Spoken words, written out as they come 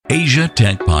Asia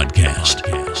Tech Podcast.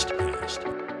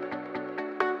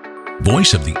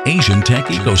 Voice of the Asian tech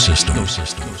ecosystem.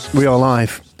 We are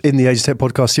live in the Asia Tech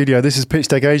Podcast studio. This is Pitch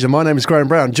Deck Asia. My name is Graham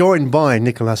Brown, joined by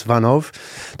Nicolas Van Hove,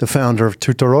 the founder of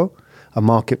Tutoro, a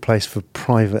marketplace for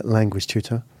private language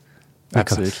tutor.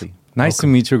 Absolutely. Nice to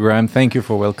meet you, Graham. Thank you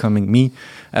for welcoming me.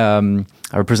 I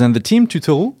represent the team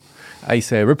Tutoro. I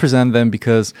say I represent them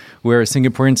because we're a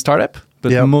Singaporean startup,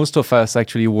 but most of us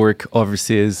actually work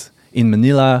overseas in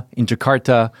Manila, in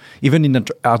Jakarta, even in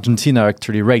Argentina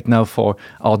actually right now for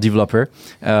our developer.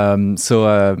 So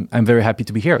I'm very happy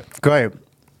to be here. Great.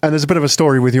 And there's a bit of a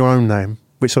story with your own name,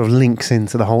 which sort of links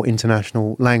into the whole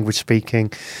international language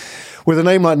speaking. With a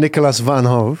name like Nicolas Van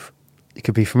Hove, it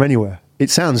could be from anywhere. It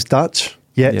sounds Dutch,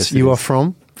 yet yes, you are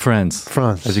from? France.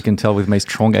 France. As you can tell with my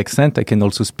strong accent, I can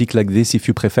also speak like this if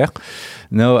you prefer.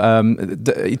 No,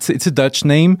 it's a Dutch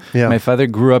name. Yeah. My father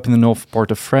grew up in the north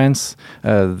part of France,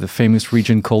 the famous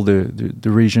region called the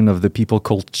region of the people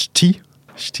called Ch'ti.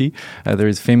 There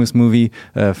is a famous movie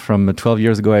from 12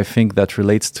 years ago, I think, that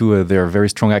relates to their very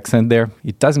strong accent there.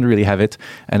 It doesn't really have it,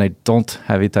 and I don't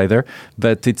have it either.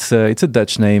 But it's a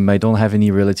Dutch name. I don't have any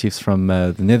relatives from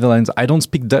the Netherlands. I don't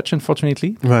speak Dutch,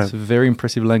 unfortunately. Right. It's a very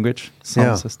impressive language.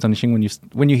 Sounds astonishing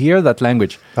when you hear that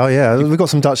language. Oh yeah, we've got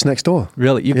some Dutch next door.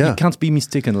 Really, you can't be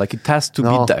mistaken. Like it has to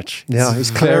be Dutch. Yeah, it's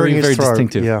very throat.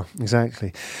 Distinctive. Yeah,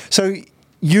 exactly. So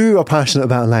you are passionate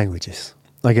about languages.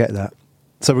 I get that.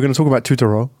 So we're going to talk about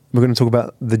Tutoro. We're going to talk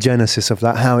about the genesis of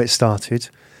that, how it started,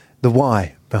 the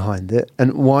why behind it,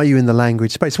 and why are you in the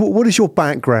language space. What is your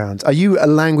background? Are you a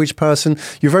language person?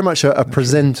 You're very much a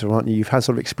presenter, aren't you? You've had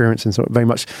sort of experience in sort of very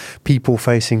much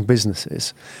people-facing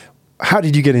businesses. How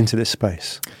did you get into this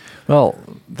space? Well,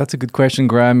 that's a good question,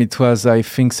 Graham. It was, I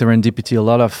think, serendipity, a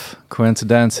lot of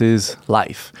coincidences,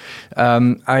 life.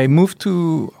 I moved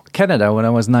to Canada when I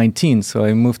was 19, so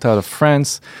I moved out of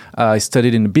France. I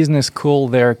studied in a business school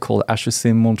there called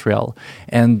HEC Montreal.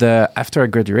 And after I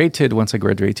graduated, once I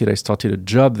graduated, I started a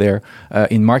job there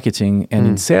in marketing and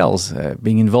in sales,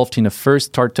 being involved in a first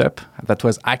startup that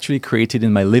was actually created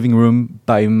in my living room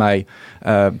by my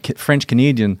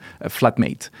French-Canadian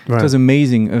flatmate. Right. It was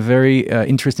amazing, a very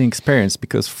interesting experience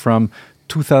because from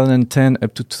 2010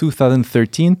 up to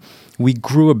 2013, we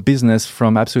grew a business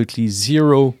from absolutely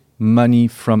zero money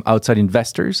from outside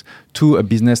investors to a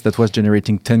business that was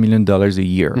generating $10 million a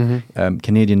year,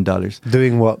 Canadian dollars.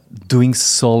 Doing what? Doing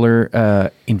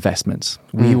solar investments.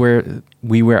 We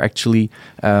were actually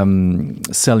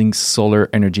selling solar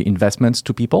energy investments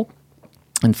to people.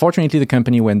 Unfortunately, the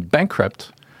company went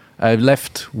bankrupt. I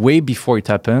left way before it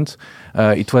happened.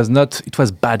 It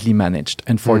was badly managed.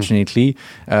 Unfortunately,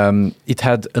 it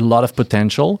had a lot of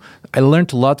potential. I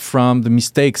learned a lot from the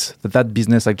mistakes that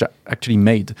business actually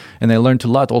made. And I learned a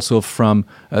lot also from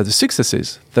the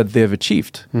successes that they have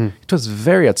achieved. It was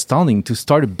very astounding to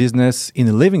start a business in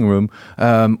a living room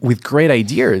with great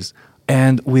ideas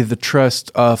and with the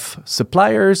trust of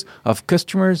suppliers, of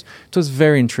customers. It was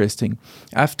very interesting.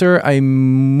 After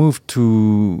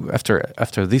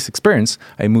this experience,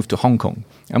 I moved to Hong Kong.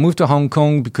 I moved to Hong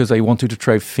Kong because I wanted to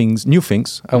try new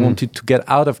things. I wanted to get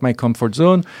out of my comfort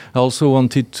zone. I also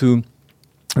wanted to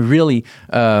really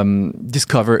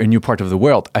discover a new part of the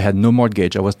world. I had no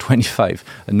mortgage. I was 25,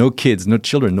 no kids, no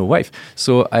children, no wife.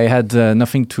 So I had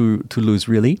nothing to lose,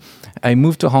 really. I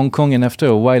moved to Hong Kong, and after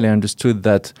a while, I understood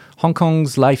that Hong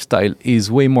Kong's lifestyle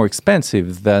is way more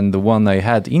expensive than the one I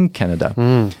had in Canada.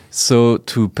 So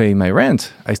to pay my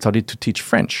rent, I started to teach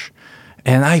French.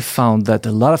 And I found that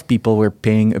a lot of people were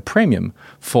paying a premium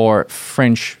for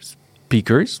French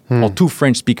speakers or to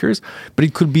French speakers, but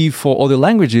it could be for other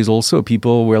languages also.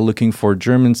 People were looking for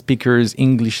German speakers,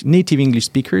 native English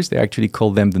speakers. They actually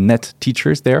call them the net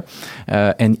teachers there,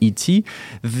 NET.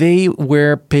 They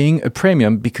were paying a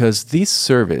premium because this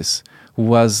service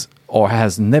was or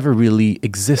has never really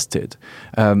existed.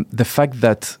 The fact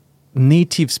that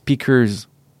native speakers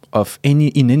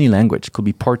in any language, could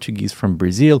be Portuguese from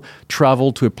Brazil,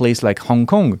 travel to a place like Hong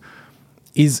Kong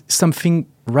is something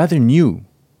rather new.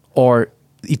 Or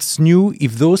it's new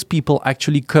if those people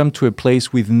actually come to a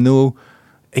place with no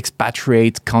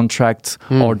expatriate contract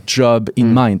or job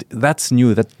in mind. That's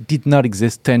new. That did not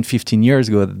exist 10, 15 years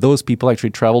ago. Those people actually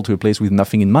travel to a place with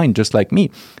nothing in mind, just like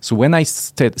me. So when I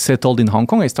settled in Hong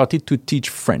Kong, I started to teach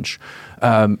French.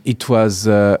 It was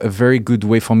a very good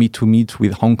way for me to meet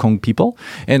with Hong Kong people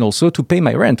and also to pay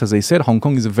my rent. As I said, Hong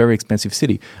Kong is a very expensive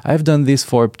city. I've done this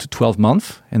for up to 12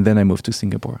 months, and then I moved to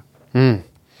Singapore.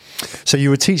 So you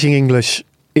were teaching English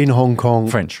in Hong Kong?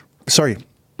 French. Sorry,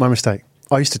 my mistake.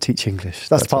 I used to teach English.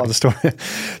 That's part of the story.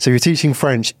 So you're teaching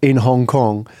French in Hong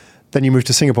Kong, then you moved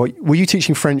to Singapore. Were you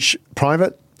teaching French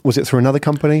private Was it through another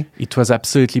company? It was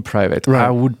absolutely private. Right.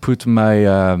 I would put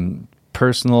my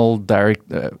personal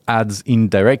direct ads in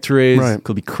directories. Right.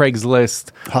 Could be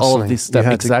Craigslist. All Hustling. of this You stuff.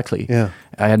 had to- Exactly. yeah.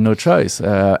 I had no choice,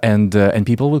 and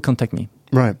people will contact me.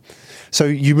 Right. So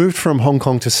you moved from Hong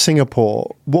Kong to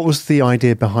Singapore. What was the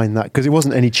idea behind that? Because it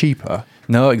wasn't any cheaper.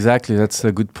 No, exactly. That's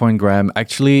a good point, Graham.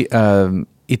 Actually,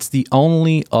 it's the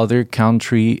only other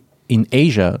country in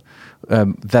Asia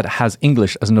that has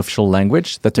English as an official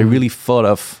language that I really thought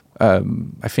of.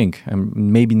 I think I'm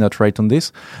maybe not right on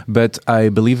this, but I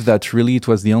believe that really it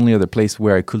was the only other place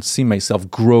where I could see myself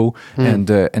grow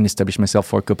and establish myself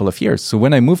for a couple of years. So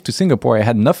when I moved to Singapore, I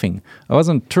had nothing. I was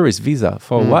on tourist visa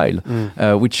for a while,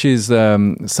 which is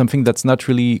something that's not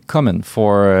really common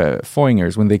for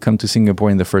foreigners when they come to Singapore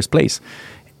in the first place.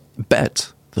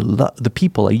 But the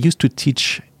people I used to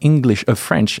teach English,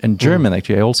 French and German.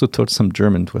 Actually, I also taught some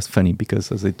German. It was funny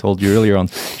because, as I told you earlier on,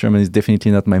 German is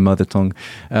definitely not my mother tongue.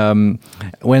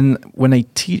 When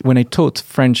I taught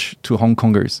French to Hong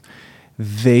Kongers,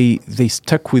 they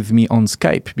stuck with me on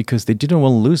Skype because they didn't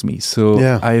want to lose me. So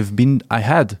Yeah. I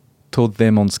had taught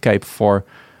them on Skype for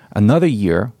another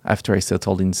year after I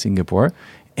settled in Singapore.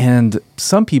 And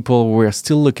some people were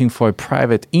still looking for a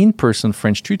private in-person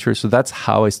French tutor. So that's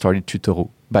how I started Tutoro,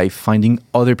 by finding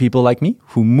other people like me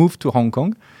who moved to Hong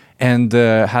Kong and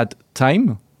had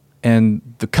time and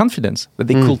the confidence that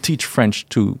they could teach French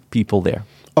to people there.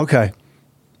 Okay.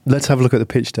 Let's have a look at the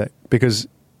pitch deck, because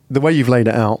the way you've laid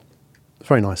it out, it's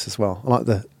very nice as well. I like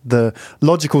the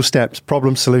logical steps,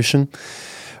 problem, solution.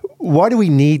 Why do we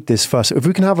need this first? If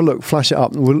we can have a look, flash it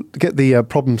up, and we'll get the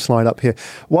problem slide up here.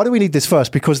 Why do we need this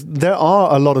first? Because there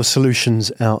are a lot of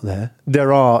solutions out there.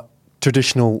 There are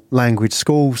traditional language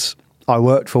schools. I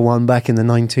worked for one back in the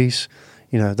 90s.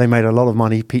 You know, they made a lot of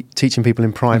money teaching people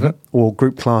in private or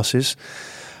group classes.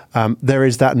 There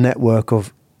is that network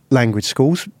of language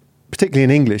schools, particularly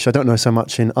in English. I don't know so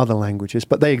much in other languages,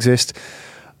 but they exist.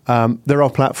 There are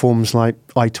platforms like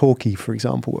italki, for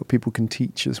example, where people can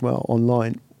teach as well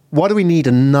online. Why do we need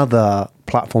another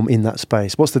platform in that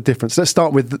space? What's the difference? Let's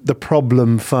start with the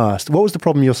problem first. What was the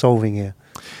problem you're solving here?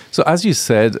 So as you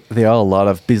said, there are a lot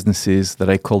of businesses that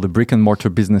I call the brick and mortar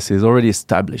businesses already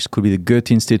established. Could be the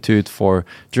Goethe Institute for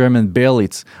German,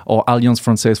 Berlitz, or Alliance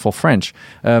Française for French.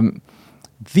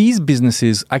 These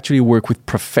businesses actually work with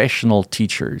professional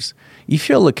teachers. If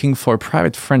you're looking for a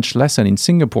private French lesson in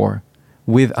Singapore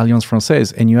with Alliance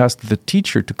Française and you ask the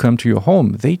teacher to come to your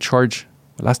home, they charge,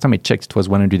 last time I checked, it was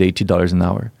 $180 an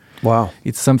hour. Wow.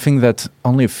 It's something that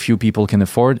only a few people can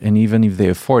afford, and even if they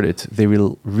afford it, they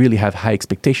will really have high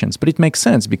expectations. But it makes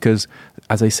sense because,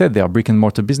 as I said, they are brick and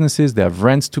mortar businesses, they have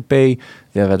rents to pay,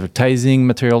 they have advertising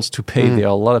materials to pay, there are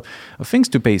a lot of things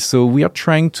to pay. So we are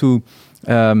trying to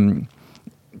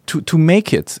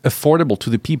make it affordable to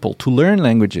the people to learn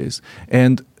languages.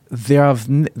 And there have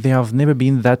never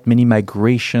been that many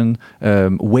migration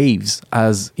waves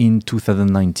as in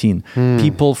 2019.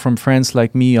 People from France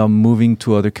like me are moving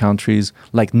to other countries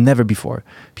like never before.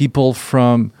 People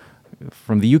from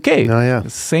the UK,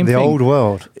 same thing. The old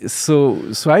world.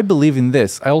 So I believe in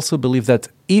this. I also believe that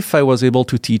if I was able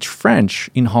to teach French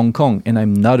in Hong Kong, and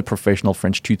I'm not a professional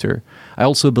French tutor, I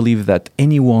also believe that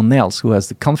anyone else who has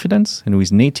the confidence and who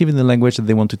is native in the language that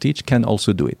they want to teach can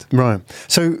also do it. Right.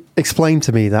 So explain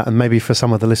to me that, and maybe for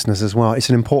some of the listeners as well, it's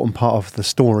an important part of the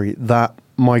story, that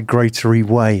migratory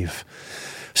wave.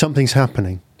 Something's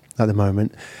happening at the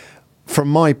moment. From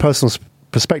my personal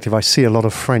perspective, I see a lot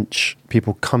of French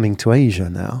people coming to Asia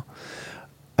now,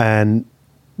 and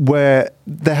where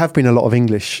there have been a lot of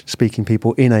English-speaking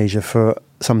people in Asia for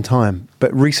some time,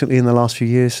 but recently in the last few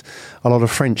years, a lot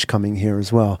of French coming here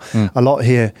as well. A lot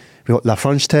here. We've got La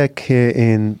French Tech here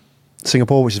in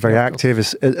Singapore, which is very active,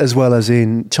 as well as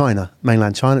in China,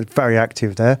 mainland China, very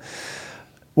active there.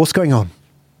 What's going on?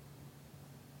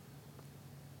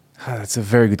 That's a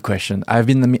very good question. I've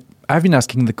been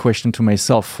asking the question to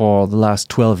myself for the last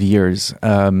 12 years.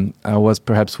 I was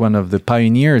perhaps one of the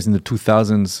pioneers in the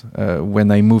 2000s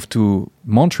when I moved to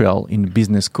Montreal in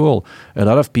business school. A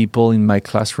lot of people in my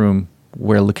classroom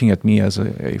were looking at me as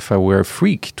if I were a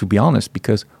freak, to be honest,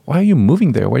 because why are you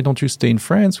moving there? Why don't you stay in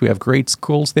France? We have great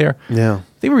schools there. Yeah.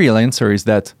 The real answer is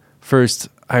that first,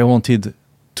 I wanted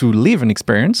to live an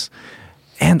experience.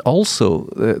 And also,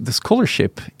 the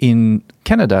scholarship in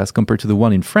Canada, as compared to the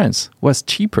one in France, was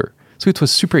cheaper. So it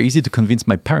was super easy to convince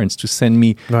my parents to send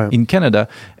me in Canada.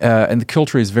 And the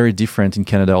culture is very different in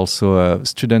Canada. Also,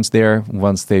 students there,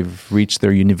 once they've reached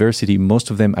their university, most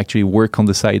of them actually work on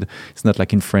the side. It's not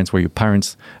like in France where your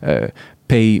parents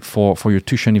pay for your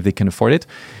tuition if they can afford it.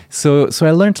 So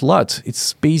I learned a lot.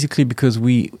 It's basically because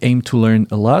we aim to learn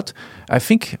a lot. I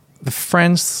think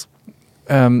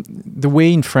the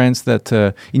way in France that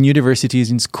in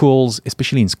universities, in schools,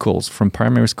 especially in schools, from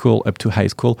primary school up to high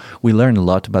school, we learn a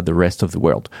lot about the rest of the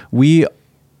world. We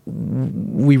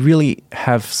really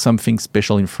have something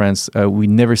special in France. We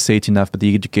never say it enough, but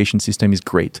the education system is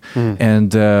great.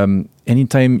 And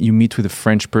anytime you meet with a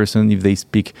French person, if they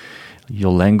speak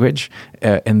your language,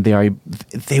 and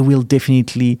they will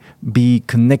definitely be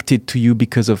connected to you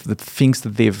because of the things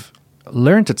that they've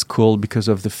learned at school, because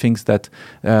of the things that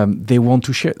they want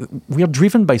to share. We are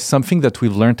driven by something that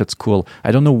we've learned at school.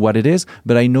 I don't know what it is,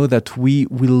 but I know that we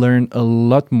will learn a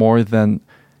lot more than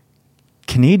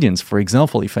Canadians, for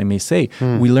example, if I may say.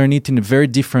 We learn it in a very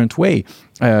different way.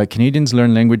 Canadians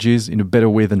learn languages in a better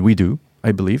way than we do,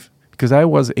 I believe, because I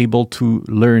was able to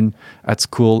learn at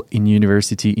school in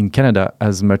university in Canada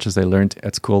as much as I learned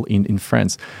at school in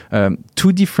France.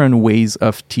 Two different ways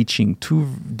of teaching, two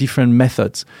different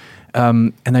methods.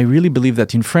 And I really believe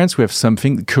that in France we have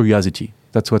something, curiosity.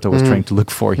 That's what I was trying to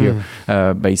look for here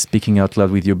by speaking out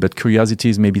loud with you. But curiosity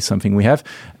is maybe something we have.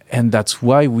 And that's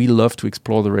why we love to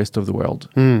explore the rest of the world.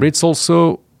 But it's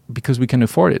also because we can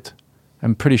afford it.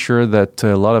 I'm pretty sure that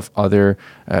a lot of other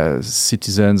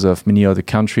citizens of many other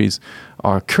countries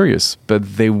are curious,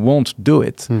 but they won't do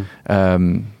it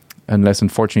unless,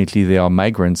 unfortunately, they are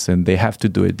migrants and they have to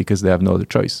do it because they have no other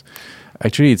choice.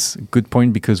 Actually, it's a good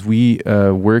point because we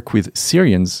work with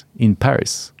Syrians in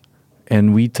Paris,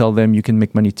 and we tell them you can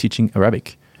make money teaching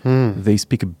Arabic. They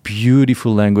speak a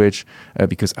beautiful language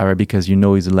because Arabic, as you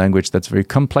know, is a language that's very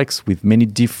complex with many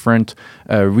different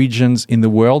regions in the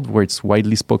world where it's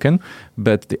widely spoken.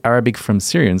 But the Arabic from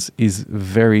Syrians is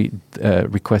very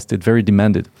requested, very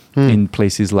demanded in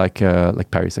places like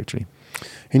Paris, actually.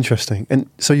 Interesting. And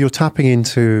so you're tapping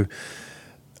into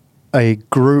a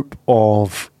group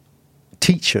of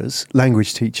teachers,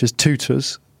 language teachers,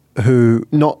 tutors, who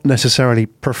not necessarily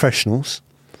professionals,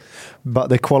 but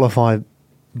they're qualified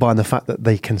by the fact that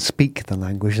they can speak the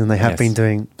language, and they have been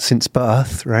doing since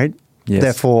birth, right? Yes.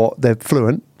 Therefore, they're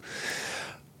fluent.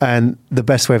 And the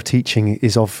best way of teaching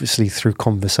is obviously through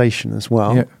conversation as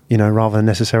well, rather than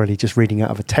necessarily just reading out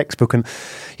of a textbook. And,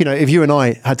 if you and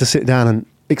I had to sit down and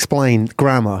explain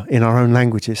grammar in our own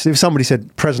languages, if somebody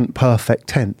said present perfect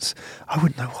tense, I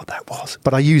wouldn't know what that was,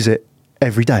 but I use it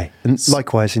every day, and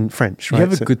likewise in French. Right? You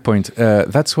have a good point.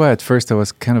 That's why at first I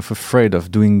was kind of afraid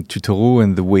of doing Tutoro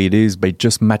and the way it is by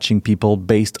just matching people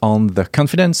based on their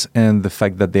confidence and the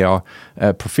fact that they are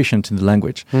proficient in the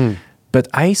language. But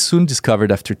I soon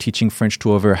discovered, after teaching French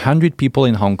to over 100 people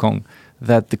in Hong Kong,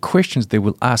 that the questions they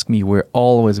will ask me were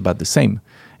always about the same.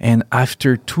 And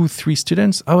after 2-3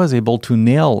 students, I was able to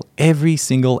nail every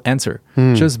single answer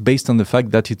just based on the fact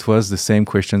that it was the same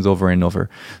questions over and over.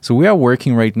 So we are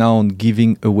working right now on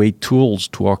giving away tools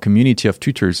to our community of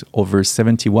tutors, over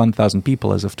 71,000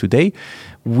 people as of today.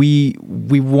 We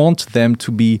want them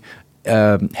to be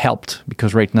helped,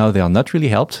 because right now they are not really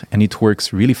helped, and it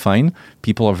works really fine.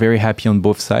 People are very happy on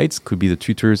both sides, could be the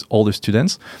tutors or the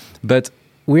students. But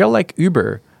we are like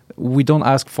Uber. We don't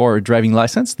ask for a driving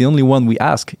license. The only one we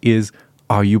ask is,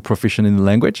 are you proficient in the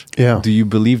language? Yeah. Do you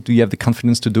have the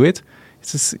confidence to do it?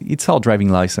 It's our driving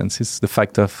license. It's the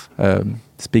fact of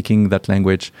speaking that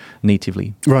language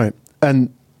natively. Right.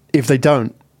 And if they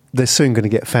don't, they're soon going to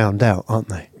get found out, aren't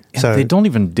they? And they don't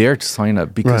even dare to sign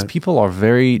up because people are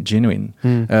very genuine.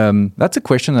 That's a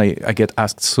question I get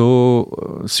asked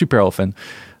so super often.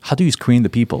 How do you screen the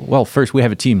people? Well, first we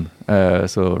have a team.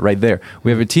 So right there,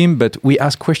 we have a team, but we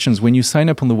ask questions. When you sign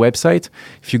up on the website,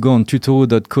 if you go on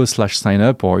tutoro.co/sign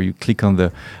up, or you click on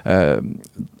the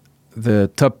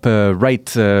top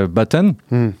right button,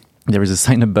 there is a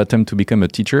sign up button to become a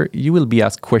teacher. You will be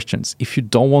asked questions. If you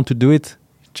don't want to do it,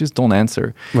 just don't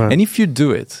answer. Right. And if you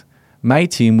do it, my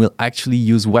team will actually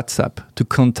use WhatsApp to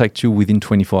contact you within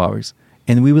 24 hours.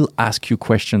 And we will ask you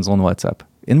questions on WhatsApp.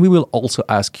 And we will also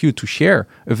ask you to share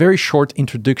a very short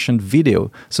introduction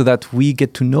video so that we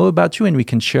get to know about you and we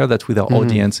can share that with our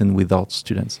audience and with our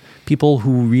students. People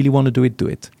who really want to do it, do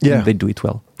it. Yeah. And they do it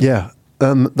well. Yeah.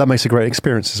 That makes a great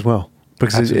experience as well.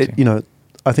 Because,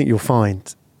 I think you'll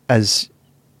find, as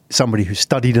somebody who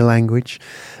studied a language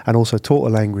and also taught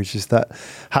a language, is that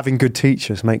having good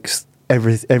teachers makes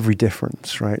every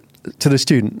difference, right? To the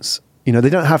students. They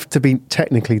don't have to be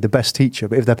technically the best teacher,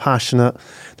 but if they're passionate,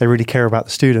 they really care about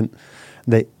the student,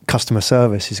 the customer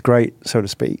service is great, so to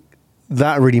speak.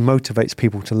 That really motivates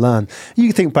people to learn. You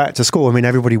can think back to school. I mean,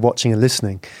 everybody watching and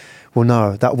listening will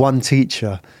know that one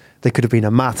teacher, they could have been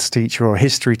a maths teacher or a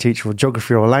history teacher or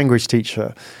geography or a language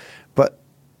teacher, but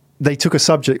they took a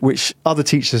subject which other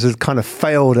teachers had kind of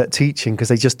failed at teaching because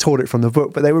they just taught it from the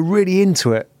book, but they were really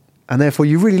into it. And therefore,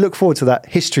 you really look forward to that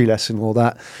history lesson or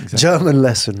that German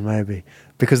lesson, maybe,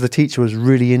 because the teacher was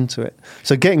really into it.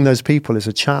 So getting those people is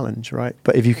a challenge, right?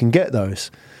 But if you can get those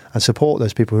and support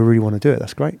those people who really want to do it,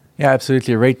 that's great. Yeah,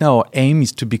 absolutely. Right now, our aim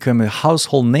is to become a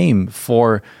household name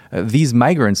for these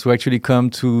migrants who actually come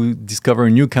to discover a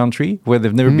new country where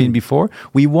they've never been before.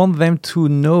 We want them to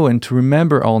know and to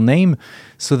remember our name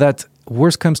so that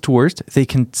worst comes to worst, they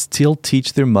can still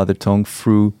teach their mother tongue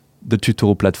through the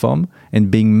Tutoro platform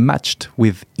and being matched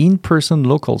with in-person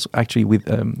locals, actually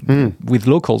with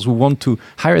locals who want to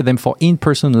hire them for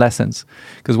in-person lessons.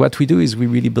 Because what we do is we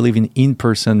really believe in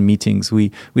in-person meetings.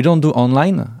 We don't do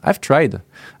online. I've tried,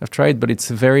 but it's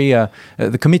very,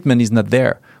 the commitment is not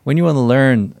there. When you want to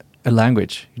learn a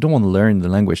language, you don't want to learn the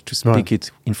language to speak it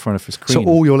in front of a screen. So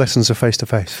all your lessons are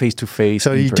face-to-face? Face-to-face.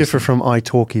 So you differ from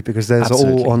italki because there's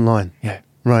all online? Yeah.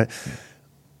 Right. Yeah.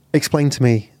 Explain to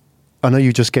me, I know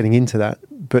you're just getting into that,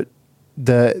 but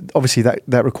obviously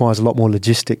that requires a lot more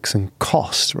logistics and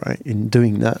cost, right, in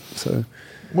doing that. So,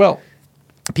 well,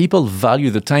 people value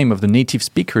the time of the native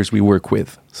speakers we work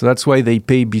with. So that's why they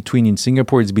pay in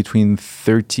Singapore, it's between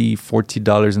 $30,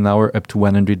 $40 an hour up to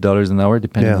 $100 an hour,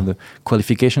 depending on the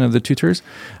qualification of the tutors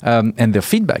and their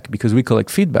feedback, because we collect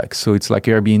feedback. So it's like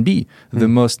Airbnb. The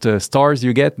most stars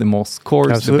you get, the more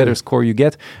scores, the better score you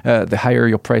get, the higher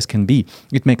your price can be.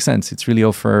 It makes sense. It's really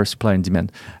offer, supply and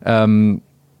demand.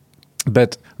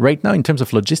 But right now, in terms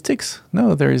of logistics,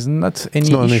 no, there is not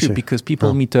any issue because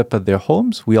people meet up at their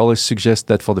homes. We always suggest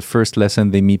that for the first lesson,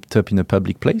 they meet up in a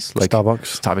public place, like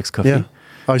Starbucks coffee. Yeah.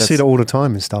 I see that all the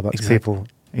time in Starbucks. People,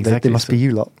 they must be you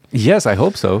lot. Yes, I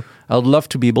hope so. I'd love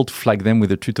to be able to flag them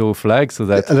with a Tutoro flag, so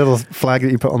that a little flag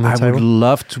that you put on the table. I would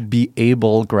love to be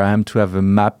able, Graham, to have a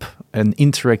map, an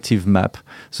interactive map,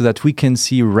 so that we can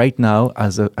see right now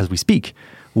as we speak.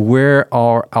 Where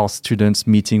are our students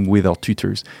meeting with our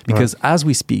tutors? Because as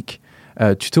we speak,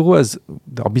 Tutoro,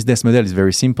 our business model is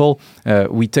very simple.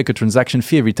 We take a transaction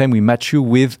fee every time we match you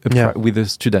with a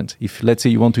student. If, let's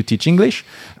say, you want to teach English,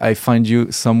 I find you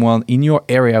someone in your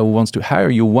area who wants to hire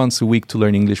you once a week to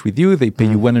learn English with you. They pay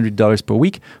you $100 per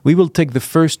week. We will take the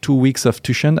first 2 weeks of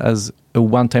tuition as a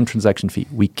one-time transaction fee.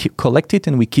 We collect it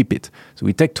and we keep it. So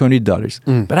we take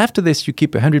 $200. But after this, you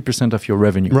keep 100% of your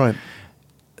revenue. Right.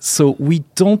 So we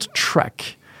don't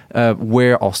track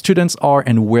where our students are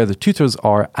and where the tutors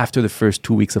are after the first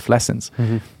 2 weeks of lessons.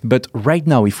 But right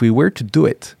now, if we were to do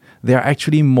it, there are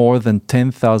actually more than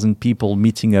 10,000 people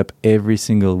meeting up every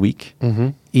single week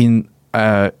in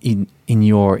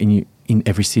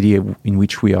every city in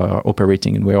which we are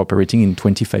operating, and we're operating in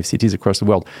 25 cities across the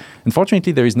world.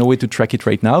 Unfortunately, there is no way to track it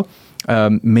right now.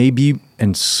 Maybe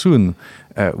and soon,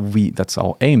 that's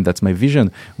our aim, that's my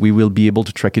vision, we will be able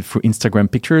to track it through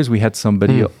Instagram pictures. We had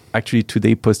somebody actually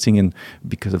today posting, and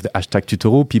because of the hashtag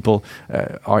Tutoro, people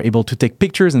are able to take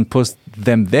pictures and post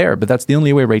them there, but that's the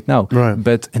only way right now.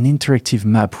 But an interactive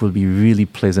map will be really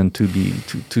pleasant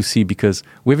to see, because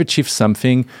we've achieved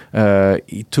something.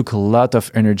 It took a lot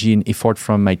of energy and effort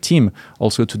from my team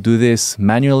also to do this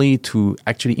manually, to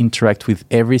actually interact with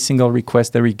every single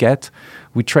request that we get.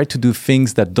 We try to do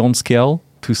things that don't scale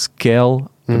to scale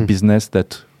a business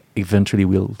that eventually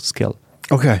will scale.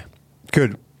 Okay,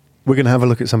 good. We're going to have a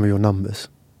look at some of your numbers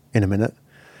in a minute.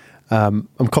 I'm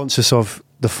conscious of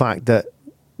the fact that,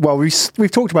 well,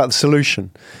 we've talked about the solution.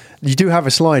 You do have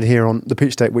a slide here on the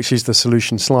pitch deck, which is the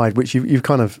solution slide, which you've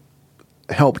kind of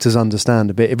helped us understand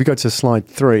a bit. If we go to slide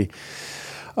 3,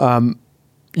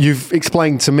 you've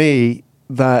explained to me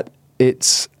that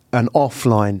it's an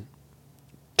offline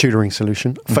tutoring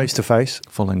solution, face-to-face.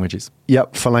 For languages.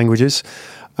 Yep, for languages.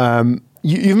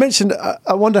 You've mentioned,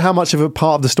 I wonder how much of a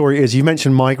part of the story is, you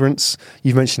mentioned migrants,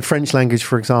 you've mentioned French language,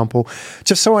 for example.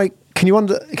 Just so can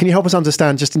you help us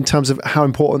understand just in terms of how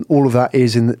important all of that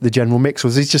is in the general mix? Or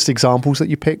is these just examples that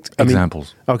you picked?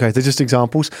 Examples. Okay, they're just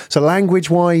examples. So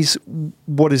language-wise,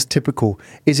 what is typical?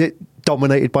 Is it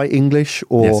dominated by English,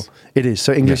 or Yes. It is?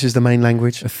 So English is the main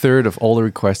language? A third of all the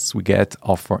requests we get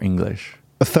are for English.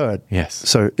 A third? Yes.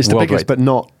 So it's the biggest, but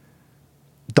not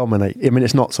dominate. I mean,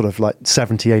 it's not sort of like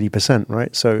 70, 80%,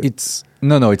 right? So it's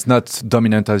not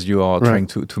dominant as you are trying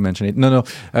to mention it.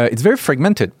 It's very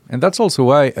fragmented, and that's also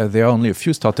why there are only a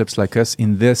few startups like us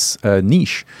in this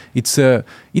niche. It's a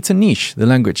niche, the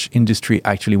language industry,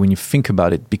 actually, when you think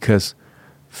about it, because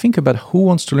think about who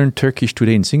wants to learn Turkish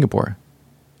today in Singapore.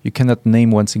 You cannot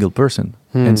name one single person.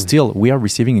 And still, we are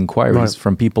receiving inquiries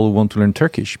from people who want to learn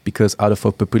Turkish, because out of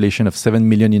a population of 7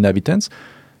 million inhabitants,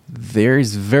 there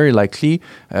is very likely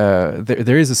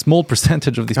there is a small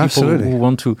percentage of these people Absolutely. who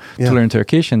want to learn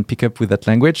Turkish and pick up with that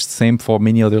language. Same for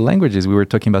many other languages. We were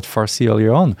talking about Farsi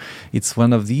earlier on. It's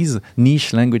one of these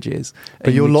niche languages.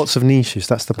 But you're lots of niches.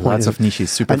 That's the point. Lots of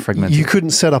niches, super And fragmented. you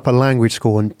couldn't set up a language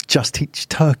school and just teach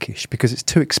Turkish because it's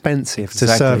too expensive to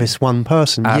Exactly. service one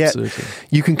person. Absolutely. Yet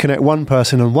you can connect one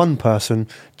person and one person,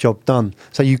 job done.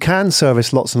 So you can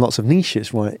service lots and lots of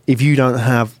niches, right? If you don't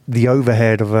have the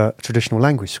overhead of a traditional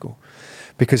language school.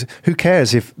 Because who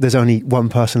cares if there's only one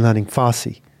person learning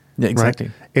Farsi? Yeah, exactly.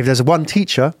 Right? If there's one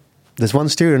teacher, there's one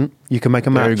student, you can make a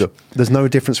match. There you go. There's no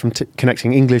difference from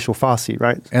connecting English or Farsi,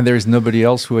 right? And there is nobody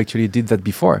else who actually did that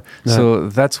before. No. So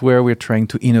that's where we're trying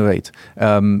to innovate.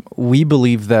 We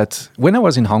believe that when I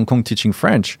was in Hong Kong teaching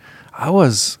French, I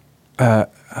was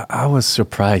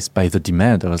surprised by the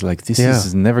demand. I was like, this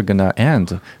is never going to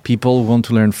end. People want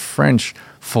to learn French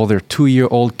for their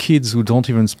 2-year-old kids who don't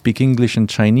even speak English and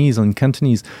Chinese and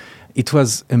Cantonese. It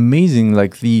was amazing,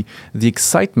 like the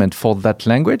excitement for that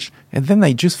language. And then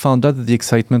I just found out that the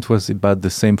excitement was about the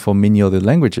same for many other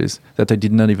languages that I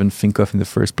did not even think of in the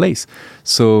first place.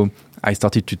 So I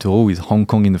started to tour with Hong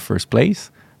Kong in the first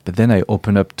place. But then I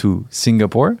opened up to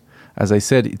Singapore. As I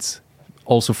said, it's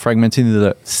also fragmented in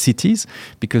the cities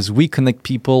because we connect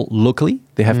people locally.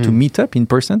 They have to meet up in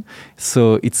person.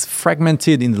 So it's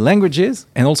fragmented in the languages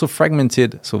and also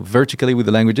fragmented, so vertically with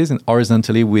the languages and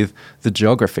horizontally with the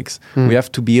geographics. We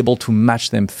have to be able to match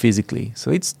them physically.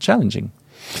 So it's challenging.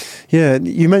 Yeah,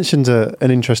 you mentioned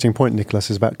an interesting point, Nicholas,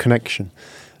 is about connection.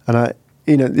 And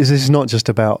this is not just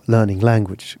about learning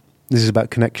language. This is about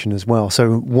connection as well.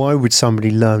 So why would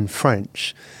somebody learn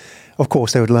French? Of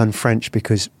course, they would learn French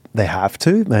because they have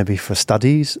to, maybe for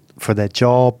studies, for their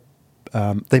job.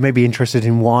 They may be interested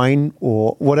in wine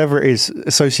or whatever is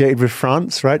associated with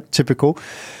France, right? Typical.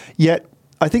 Yet,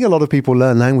 I think a lot of people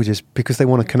learn languages because they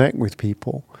want to connect with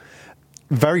people.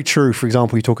 Very true. For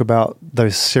example, you talk about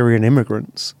those Syrian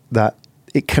immigrants, that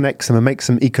it connects them and makes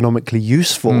them economically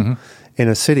useful in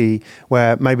a city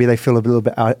where maybe they feel a little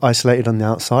bit isolated on the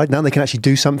outside. Now they can actually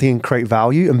do something and create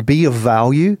value and be of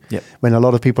value when a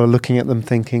lot of people are looking at them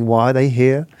thinking, why are they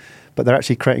here? But they're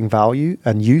actually creating value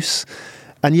and use.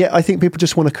 And yet I think people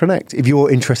just want to connect. If you're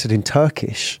interested in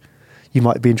Turkish, you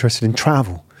might be interested in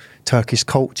travel, Turkish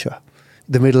culture,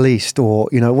 the Middle East, or,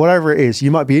 whatever it is.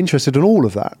 You might be interested in all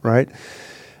of that, right?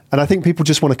 And I think people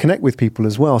just want to connect with people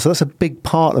as well. So that's a big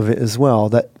part of it as well,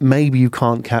 that maybe you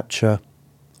can't capture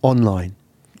online.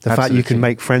 The fact you can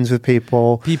make friends with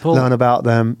people, learn about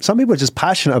them. Some people are just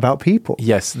passionate about people.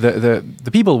 Yes, the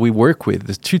people we work with,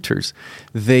 the tutors,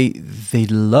 they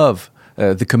love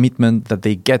the commitment that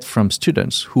they get from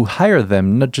students who hire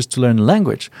them not just to learn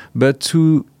language, but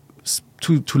to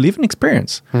live an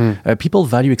experience. People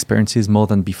value experiences more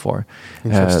than before.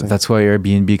 That's why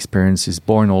Airbnb Experience is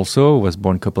born also, was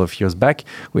born a couple of years back.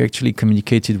 We actually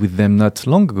communicated with them not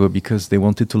long ago because they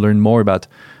wanted to learn more about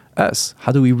us.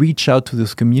 How do we reach out to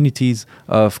those communities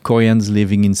of Koreans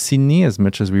living in Sydney as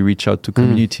much as we reach out to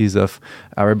communities of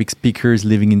Arabic speakers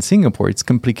living in Singapore? It's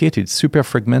complicated, super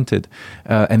fragmented.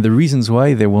 And the reasons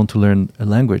why they want to learn a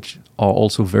language are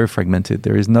also very fragmented.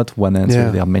 There is not one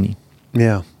answer, there are many.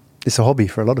 Yeah. It's a hobby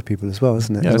for a lot of people as well,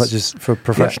 isn't it? Yes. It's not just for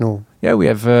professional. Yeah, we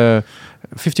have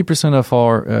 50% of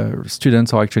our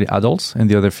students are actually adults, and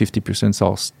the other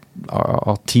 50%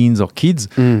 are teens or kids,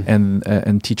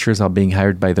 and teachers are being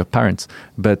hired by their parents.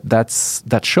 But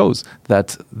that shows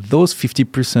that those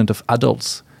 50% of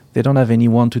adults, they don't have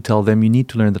anyone to tell them you need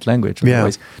to learn that language.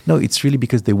 Otherwise, no, it's really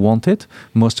because they want it,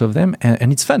 most of them,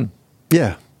 and it's fun.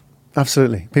 Yeah,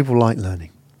 absolutely. People like learning.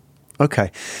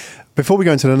 Okay. Before we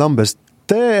go into the numbers,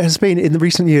 there has been in the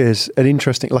recent years an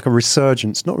interesting, like a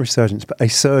resurgence, not resurgence, but a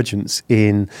surgence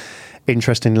in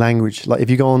interest in language. Like if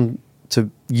you go on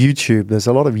to YouTube, there's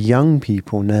a lot of young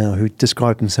people now who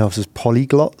describe themselves as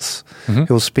polyglots.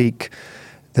 Who'll speak,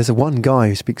 there's one guy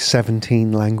who speaks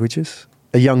 17 languages,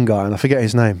 a young guy, and I forget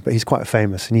his name, but he's quite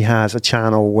famous, and he has a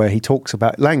channel where he talks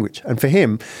about language. And for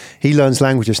him, he learns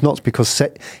languages not because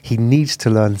he needs to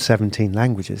learn 17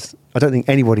 languages. I don't think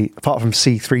anybody, apart from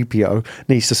C-3PO,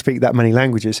 needs to speak that many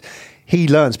languages. He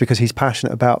learns because he's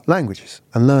passionate about languages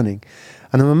and learning.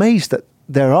 And I'm amazed that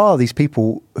there are these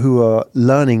people who are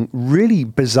learning really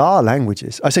bizarre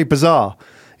languages. I say bizarre,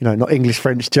 not English,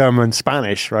 French, German,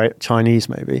 Spanish, right? Chinese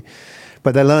maybe.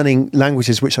 But they're learning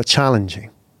languages which are challenging,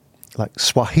 like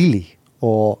Swahili,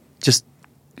 or just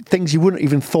things you wouldn't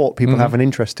even thought people have an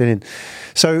interest in.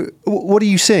 So what are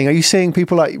you seeing? Are you seeing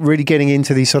people like really getting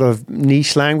into these sort of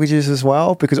niche languages as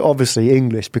well? Because obviously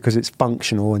English, because it's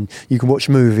functional and you can watch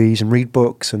movies and read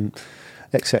books and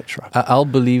etc. I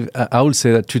will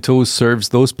say that Tutoro serves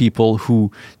those people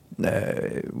who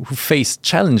face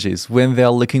challenges when they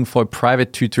are looking for a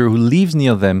private tutor who lives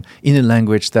near them in a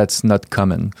language that's not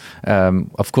common.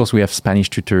 Of course, we have Spanish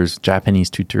tutors, Japanese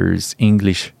tutors,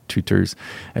 English tutors,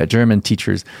 German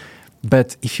teachers.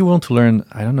 But if you want to learn,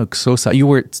 I don't know, Xhosa, you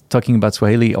were talking about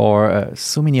Swahili or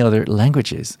so many other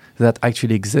languages that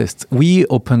actually exist. We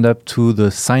opened up to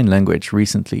the sign language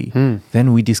recently.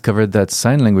 Then we discovered that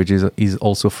sign language is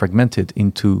also fragmented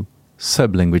into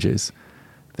sub-languages.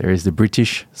 There is the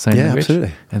British Sign Language.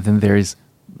 Absolutely. And then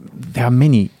there are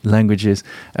many languages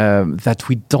that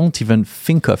we don't even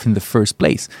think of in the first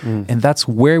place. And that's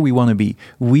where we want to be.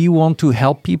 We want to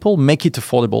help people, make it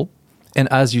affordable. And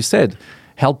as you said,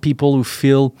 help people who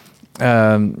feel,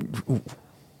 who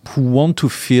want to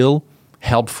feel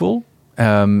helpful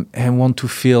and want to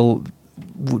feel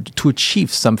to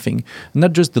achieve something,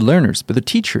 not just the learners, but the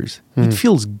teachers. It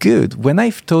feels good. When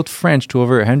I've taught French to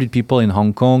over 100 people in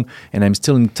Hong Kong, and I'm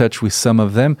still in touch with some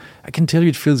of them, I can tell you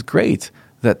it feels great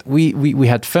that we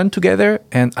had fun together,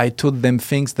 and I taught them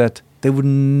things that they would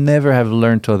never have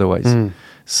learned otherwise.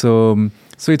 So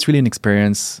it's really an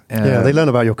experience. They learn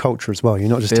about your culture as well. You're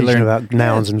not just teaching about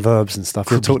nouns and verbs and stuff.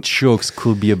 Jokes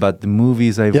could be about the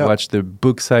movies I've watched, the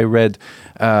books I read,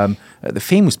 the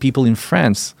famous people in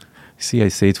France. See, I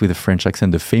say it with a French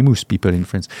accent, the famous people in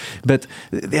France. But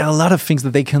there are a lot of things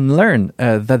that they can learn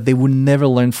that they would never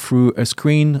learn through a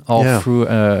screen or through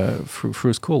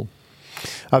a school.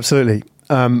 Absolutely.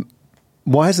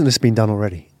 Why hasn't this been done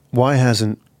already? Why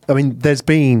hasn't... I mean, there's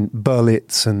been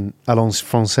Berlitz and Alliance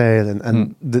Française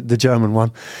and the German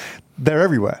one. They're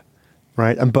everywhere,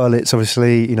 right? And Berlitz,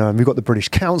 obviously, you know, and we've got the British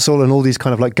Council and all these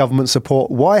kind of like government support.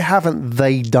 Why haven't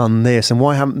they done this? And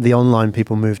why haven't the online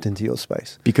people moved into your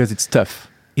space? Because it's tough.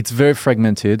 It's very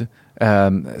fragmented.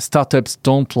 Startups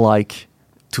don't like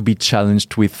to be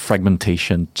challenged with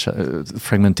fragmentation.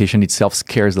 Fragmentation itself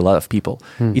scares a lot of people.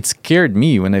 It scared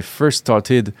me when I first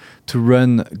started to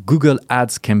run Google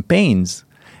Ads campaigns.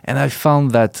 And I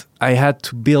found that I had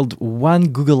to build one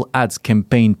Google Ads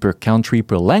campaign per country,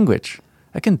 per language.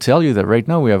 I can tell you that right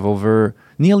now we have over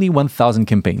nearly 1,000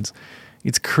 campaigns.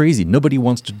 It's crazy. Nobody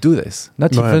wants to do this.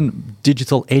 Not even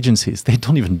digital agencies. They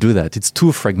don't even do that. It's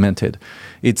too fragmented.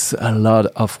 It's a lot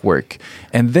of work.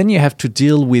 And then you have to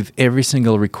deal with every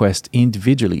single request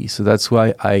individually. So that's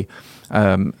why I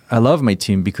love my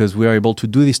team, because we are able to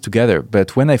do this together.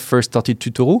 But when I first started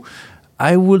Tutoro,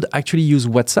 I would actually use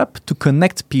WhatsApp to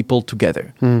connect people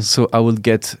together. So I would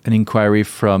get an inquiry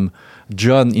from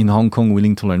John in Hong Kong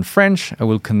willing to learn French. I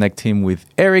will connect him with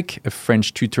Eric, a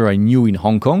French tutor I knew in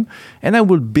Hong Kong, and I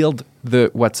will build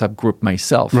the WhatsApp group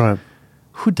myself. Right.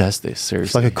 Who does this, seriously?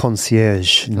 It's like a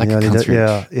concierge.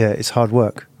 Yeah, it's hard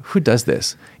work. Who does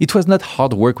this? It was not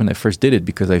hard work when I first did it,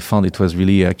 because I found it was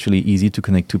really actually easy to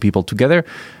connect two people together.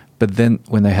 But then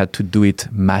when I had to do it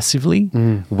massively,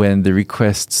 when the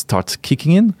requests start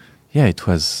kicking in, it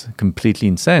was completely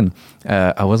insane.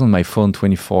 I was on my phone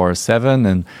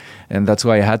 24/7, and that's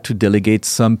why I had to delegate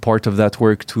some part of that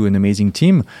work to an amazing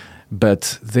team.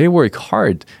 But they work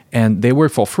hard, and they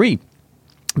work for free,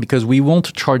 because we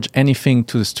won't charge anything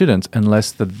to the students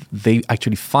unless that they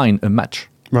actually find a match.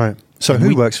 Right. So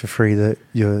who works for free?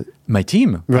 My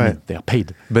team. Right. I mean, they are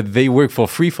paid, but they work for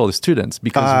free for the students,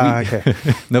 because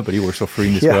nobody works for free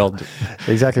in this world.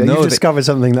 Exactly. You've discovered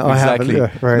something that I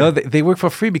haven't. Right. No, they work for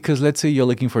free because, let's say you're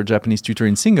looking for a Japanese tutor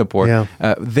in Singapore.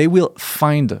 They will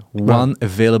find one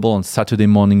available on Saturday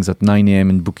mornings at 9 a.m.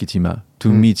 in Bukit Timah to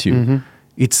meet you.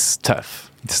 It's tough.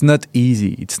 It's not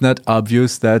easy. It's not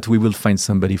obvious that we will find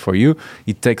somebody for you.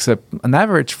 It takes an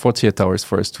average 48 hours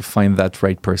for us to find that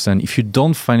right person. If you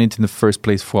don't find it in the first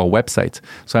place for our website.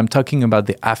 So I'm talking about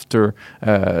the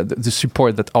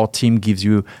support that our team gives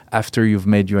you after you've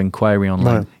made your inquiry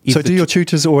online. Right. So do your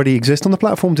tutors already exist on the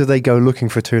platform? Do they go looking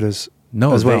for tutors?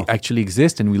 No, as well? They actually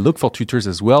exist, and we look for tutors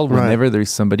as well whenever there is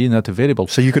somebody not available.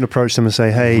 So you can approach them and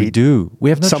say, hey, we do.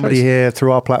 We have no somebody choice. Here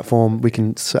through our platform, we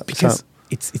can set this up.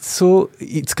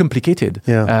 It's complicated.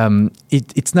 Yeah.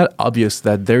 It's not obvious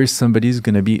that there is somebody who's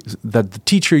going to be, that the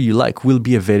teacher you like will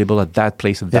be available at that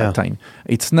place at that time.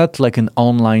 It's not like an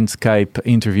online Skype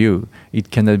interview.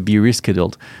 It cannot be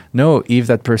rescheduled. No, if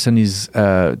that person is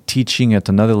teaching at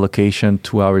another location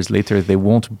 2 hours later, they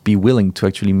won't be willing to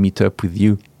actually meet up with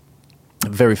you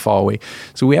very far away.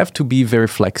 So we have to be very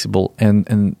flexible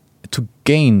and to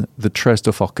gain the trust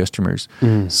of our customers.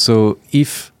 So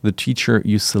if the teacher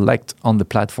you select on the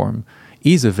platform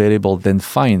is available, then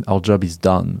fine, our job is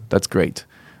done. That's great.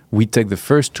 We take the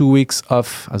first 2 weeks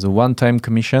off as a one-time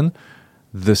commission.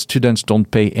 The students don't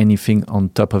pay anything on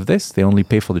top of this. They only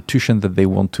pay for the tuition that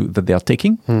they are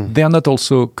taking. They are not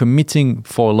also committing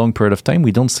for a long period of time.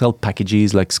 We don't sell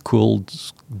packages like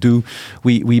schools do.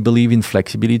 We believe in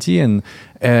flexibility, and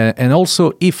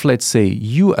also if, let's say,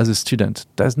 you as a student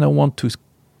does not want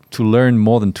to learn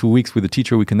more than 2 weeks with the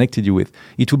teacher we connected you with,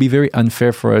 it would be very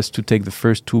unfair for us to take the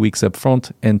first 2 weeks up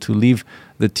front and to leave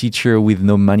the teacher with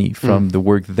no money from the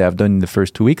work that they have done in the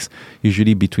first 2 weeks,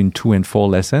 usually between 2 and 4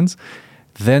 lessons.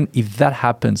 Then if that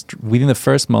happens within the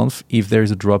first month, if there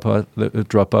is a dropout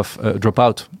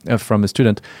from a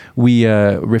student, we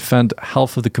refund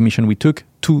half of the commission we took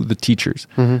to the teachers.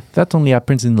 That only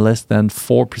happens in less than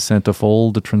 4% of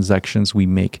all the transactions we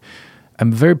make.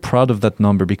 I'm very proud of that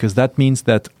number, because that means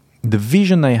that the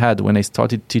vision I had when I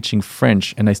started teaching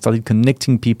French and I started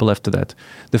connecting people after that,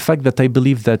 the fact that I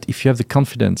believe that if you have the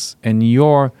confidence and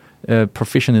you're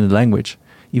proficient in the language,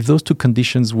 if those two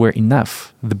conditions were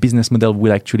enough, the business model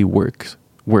will actually work.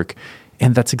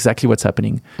 And that's exactly what's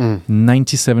happening.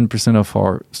 97% of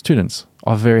our students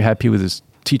are very happy with the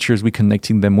teachers we're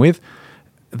connecting them with.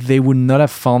 They would not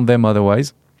have found them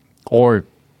otherwise. Or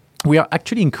we are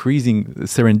actually increasing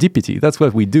serendipity. That's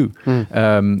what we do.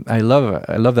 I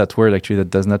love that word, actually, that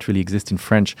does not really exist in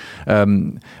French.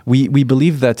 We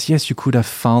believe that, yes, you could have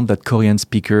found that Korean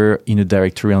speaker in a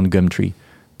directory on Gumtree,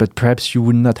 but perhaps you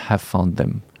would not have found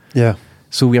them. Yeah.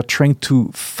 So we are trying to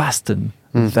fasten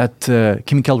that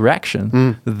chemical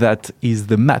reaction that is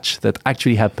the match that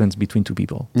actually happens between two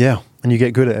people. Yeah, and you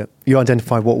get good at it. You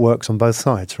identify what works on both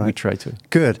sides, right? We try to.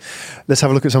 Good. Let's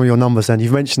have a look at some of your numbers then.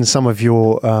 You've mentioned some of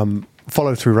your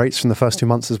follow-through rates from the first 2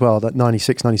 months as well, that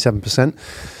 96, 97%.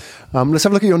 Let's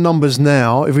have a look at your numbers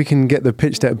now. If we can get the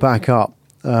pitch deck back up.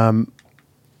 My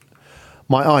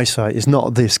eyesight is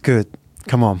not this good.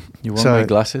 Come on. You want my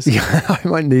glasses? Yeah, I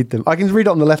might need them. I can read it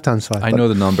on the left-hand side. I know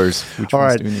the numbers. Which all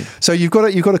ones right. do you need? So you've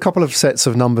got a couple of sets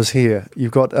of numbers here.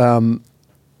 You've got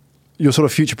your sort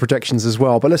of future projections as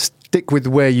well. But let's stick with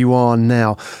where you are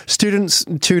now. Students,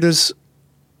 tutors,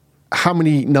 how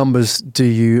many numbers do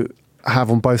you have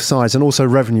on both sides, and also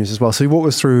revenues as well? So you walk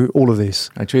us through all of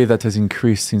these. Actually, that has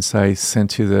increased since I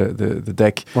sent you the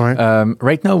deck. Right.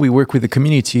 Right now, we work with a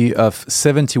community of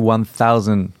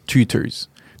 71,000 tutors,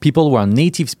 people who are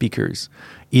native speakers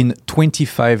in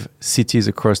 25 cities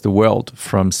across the world,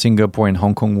 from Singapore and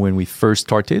Hong Kong when we first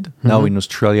started, now in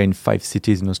Australia, in 5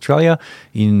 cities in Australia,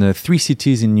 in 3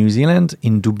 cities in New Zealand,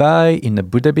 in Dubai, in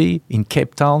Abu Dhabi, in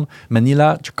Cape Town,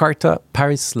 Manila, Jakarta,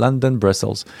 Paris, London,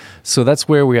 Brussels. So that's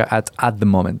where we are at the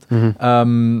moment.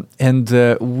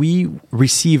 We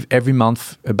receive every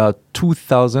month about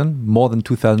 2,000, more than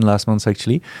 2,000 last month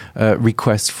actually,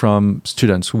 requests from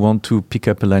students who want to pick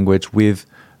up a language with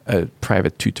a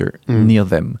private tutor near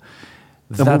them.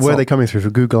 And where are they coming through? For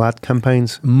Google ad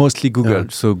campaigns? Mostly Google.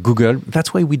 So Google,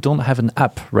 that's why we don't have an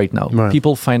app right now. Right.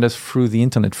 People find us through the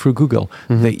internet, through Google.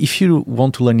 If you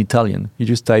want to learn Italian, you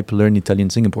just type Learn Italian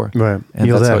Singapore. Right. And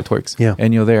You're that's there. how it works. Yeah.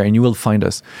 And you're there and you will find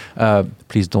us.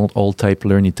 Please don't all type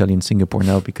Learn Italian Singapore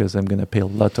now, because I'm going to pay a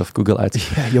lot of Google ads.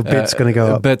 Yeah, your bid's going to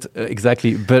go up. But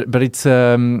exactly. But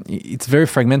it's very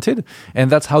fragmented,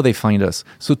 and that's how they find us.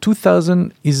 So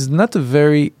 2,000 is not a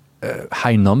very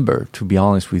high number, to be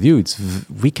honest with you.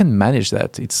 We can manage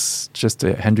that. It's just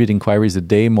 100 inquiries a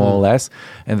day, more or less,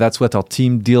 and that's what our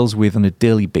team deals with on a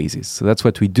daily basis. So that's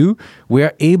what we do. We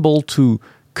are able to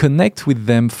connect with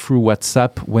them through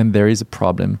WhatsApp when there is a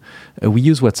problem. We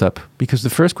use WhatsApp because the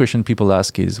first question people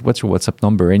ask is, what's your WhatsApp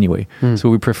number anyway?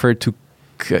 So we prefer to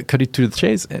cut it to the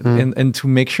chase and to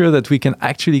make sure that we can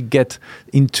actually get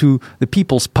into the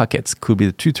people's pockets, could be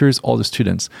the tutors or the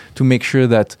students, to make sure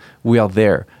that we are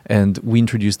there and we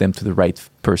introduce them to the right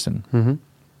person.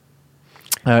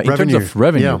 In terms of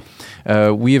revenue,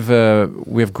 we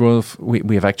have growth.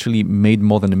 We have actually made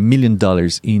more than $1 million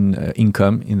in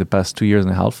income in the past 2 years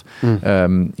and a half.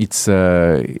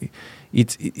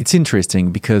 It's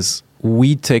interesting because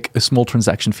we take a small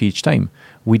transaction fee each time.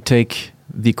 We take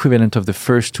the equivalent of the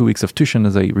first 2 weeks of tuition,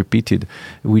 as I repeated,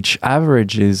 which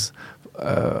averages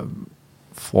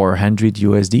 400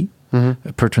 USD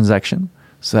per transaction.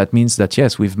 So that means that,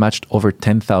 yes, we've matched over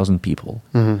 10,000 people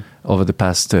over the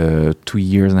past 2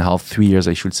 years and a half, 3 years,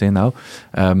 I should say now.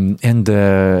 And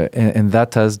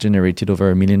that has generated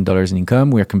over $1 million in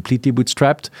income. We are completely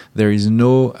bootstrapped. There is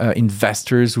no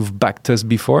investors who've backed us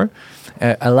before.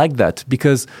 I like that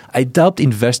because I doubt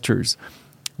investors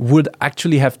would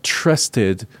actually have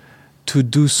trusted to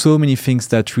do so many things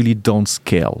that really don't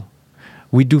scale.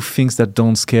 We do things that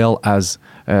don't scale, as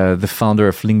the founder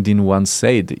of LinkedIn once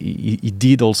said. He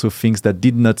did also things that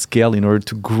did not scale in order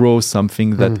to grow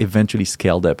something that eventually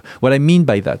scaled up. What I mean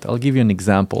by that, I'll give you an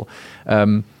example.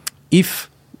 If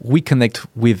we connect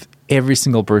with every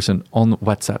single person on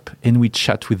WhatsApp and we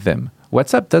chat with them.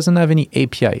 WhatsApp doesn't have any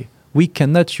API. We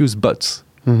cannot use bots.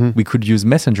 We could use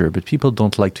Messenger, but people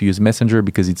don't like to use Messenger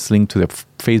because it's linked to their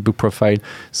Facebook profile.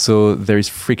 So there is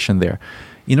friction there.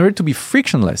 In order to be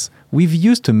frictionless, we've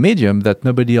used a medium that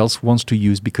nobody else wants to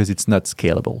use because it's not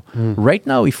scalable. Right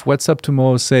now, if WhatsApp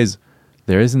tomorrow says,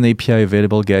 there is an API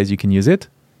available, guys, you can use it,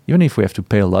 even if we have to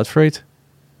pay a lot for it,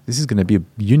 this is going to be a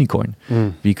unicorn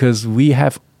because we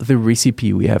have the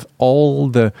recipe, we have all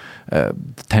the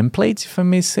templates, if I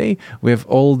may say, we have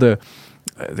all the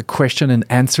question and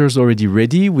answers already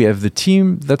ready. We have the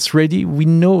team that's ready. We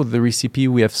know the recipe.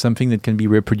 We have something that can be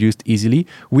reproduced easily.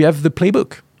 We have the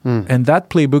playbook, and that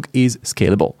playbook is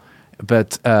scalable.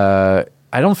 But I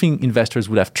don't think investors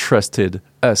would have trusted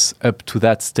us up to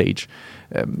that stage.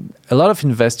 A lot of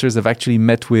investors have actually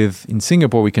met with, in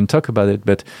Singapore, we can talk about it,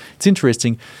 but it's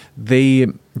interesting. They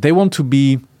want to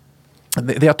be,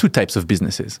 there are two types of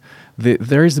businesses.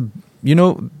 There is,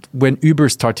 when Uber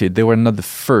started, they were not the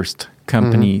first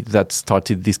company that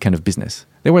started this kind of business.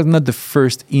 They were not the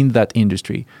first in that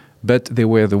industry, but they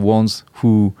were the ones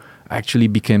who actually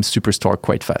became superstar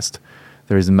quite fast.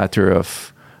 There is a matter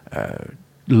of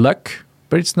luck,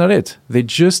 but it's not it. They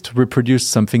just reproduced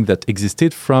something that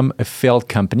existed from a failed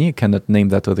company. I cannot name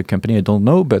that other company, I don't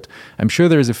know, but I'm sure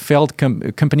there is a failed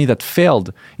company that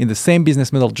failed in the same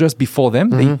business model just before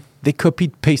them. They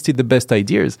copied, pasted the best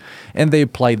ideas, and they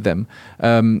applied them.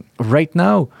 Right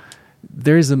now,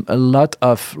 there is a lot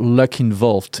of luck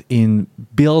involved in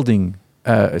building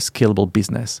a scalable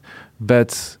business,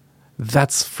 but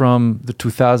that's from the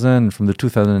 2000, from the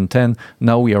 2010.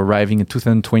 Now we are arriving in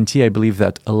 2020. I believe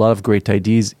that a lot of great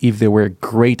ideas, if they were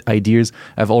great ideas,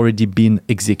 have already been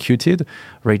executed.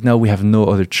 Right now we have no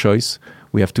other choice.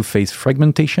 We have to face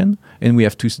fragmentation, and we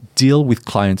have to deal with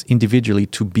clients individually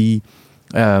to be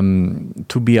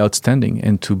outstanding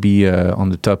and to be on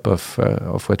the top of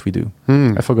what we do.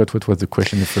 I forgot what was the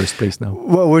question in the first place now.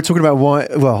 Well, we're talking about why.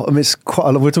 Well, I mean, it's quite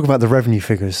a lot. We're talking about the revenue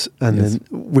figures, and then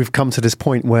we've come to this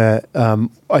point where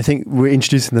I think we're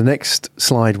introducing the next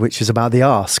slide, which is about the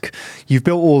ask. You've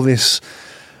built all this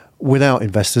without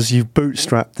investors. You've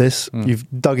bootstrapped this. You've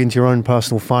dug into your own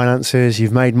personal finances.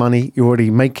 You've made money. You're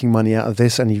already making money out of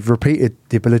this, and you've repeated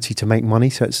the ability to make money.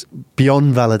 So it's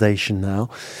beyond validation now.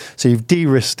 So you've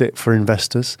de-risked it for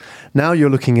investors. Now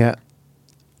you're looking at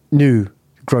new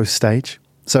growth stage.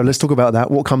 So let's talk about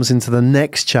that. What comes into the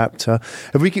next chapter?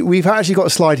 We've actually got a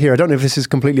slide here. I don't know if this is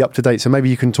completely up to date. So maybe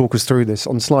you can talk us through this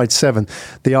on slide 7,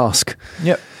 the ask.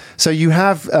 Yep. So you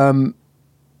have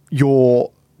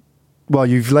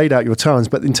you've laid out your terms,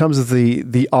 but in terms of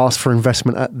the ask for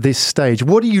investment at this stage,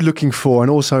 what are you looking for?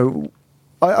 And also,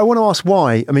 I want to ask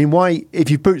why. I mean, why, if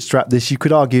you bootstrap this, you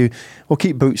could argue, well,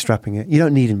 keep bootstrapping it. You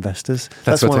don't need investors.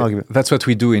 That's one argument. That's what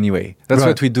we do anyway. But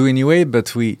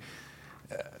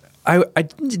I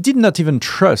did not even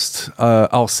trust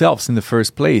ourselves in the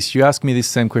first place. You asked me this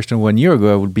same question 1 year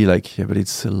ago, I would be like, yeah, but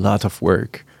it's a lot of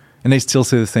work. And I still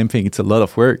say the same thing. It's a lot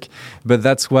of work, but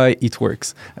that's why it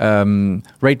works.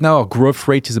 Right now, our growth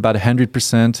rate is about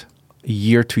 100%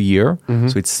 year to year.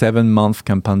 So it's 7 months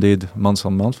compounded month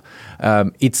on month.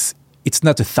 It's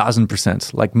not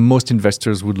 1,000% like most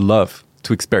investors would love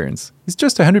to experience. It's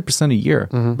just 100% a year,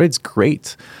 but it's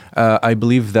great. I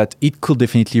believe that it could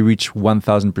definitely reach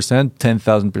 1,000%,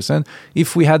 10,000%.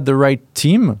 If we had the right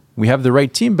team, we have the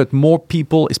right team, but more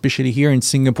people, especially here in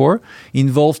Singapore,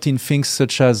 involved in things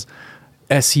such as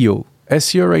SEO.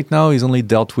 SEO right now is only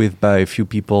dealt with by a few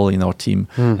people in our team.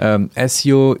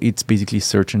 SEO, it's basically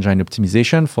search engine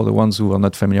optimization. For the ones who are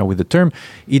not familiar with the term,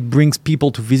 it brings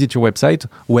people to visit your website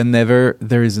whenever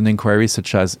there is an inquiry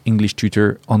such as English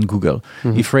tutor on Google.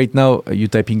 If right now you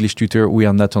type English tutor, we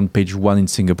are not on page 1 in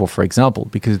Singapore, for example,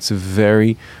 because it's a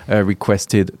very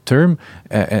requested term.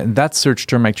 And that search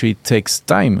term actually takes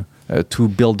time to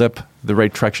build up the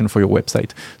right traction for your website.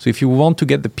 So if you want to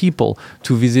get the people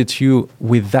to visit you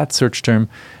with that search term,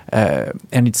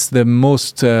 and it's the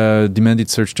most demanded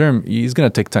search term, it's going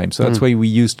to take time. So that's why we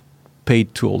use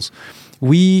paid tools.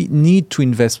 We need to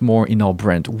invest more in our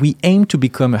brand. We aim to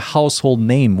become a household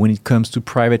name when it comes to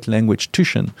private language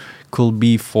tuition. Could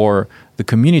be for the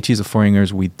communities of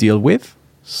foreigners we deal with.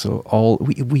 So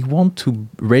we want to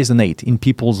resonate in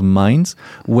people's minds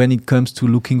when it comes to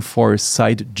looking for a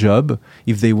side job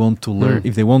if they want to learn,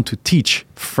 if they want to teach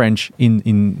French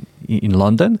in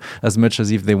London, as much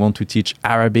as if they want to teach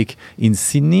Arabic in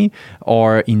Sydney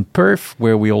or in Perth,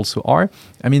 where we also are.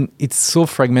 I mean, it's so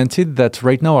fragmented that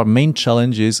right now our main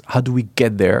challenge is how do we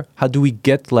get there? How do we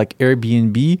get like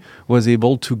Airbnb was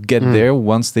able to get there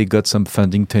once they got some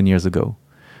funding 10 years ago?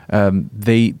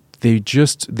 They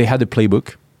had a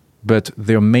playbook. But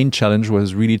their main challenge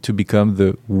was really to become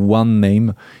the one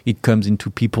name. It comes into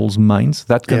people's minds.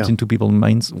 That comes into people's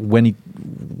minds when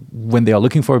they are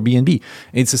looking for a B&B.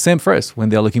 It's the same for us when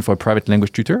they are looking for a private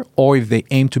language tutor or if they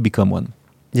aim to become one.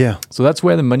 Yeah. So that's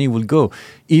where the money will go.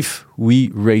 If we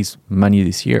raise money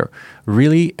this year,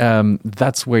 really,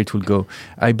 that's where it will go.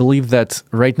 I believe that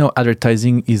right now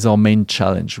advertising is our main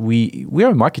challenge. We are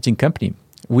a marketing company.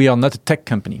 We are not a tech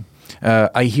company.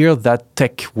 I hear that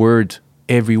tech word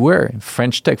everywhere.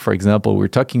 French tech, for example, we're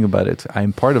talking about it.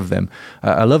 I'm part of them.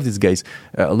 I love these guys.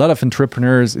 A lot of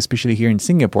entrepreneurs, especially here in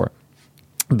Singapore.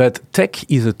 But tech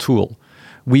is a tool.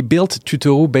 We built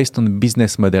Tutoro based on the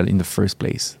business model in the first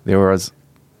place. There was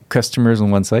customers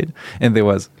on one side and there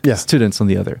was students on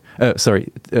the other.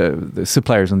 The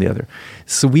suppliers on the other.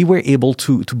 So we were able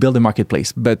to build a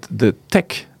marketplace. But the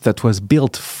tech that was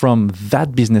built from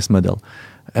that business model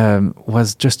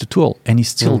was just a tool, and is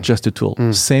still just a tool.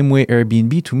 Same way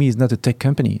Airbnb, to me, is not a tech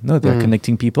company. No, they're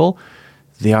connecting people.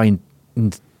 They are in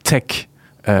tech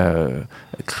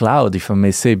cloud, if I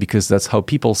may say, because that's how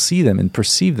people see them and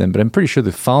perceive them. But I'm pretty sure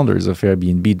the founders of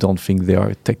Airbnb don't think they are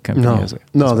a tech company.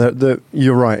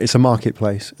 You're right. It's a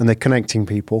marketplace, and they're connecting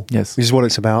people. Yes. Which is what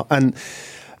it's about. And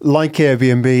like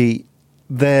Airbnb,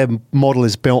 their model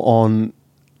is built on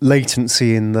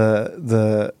latency in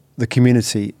the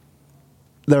community.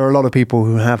 There are a lot of people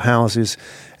who have houses,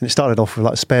 and it started off with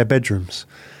like spare bedrooms,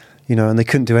 and they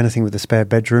couldn't do anything with the spare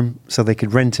bedroom, so they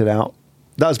could rent it out.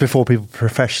 That was before people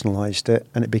professionalized it,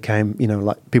 and it became,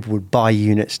 like people would buy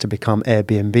units to become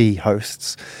Airbnb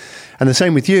hosts. And the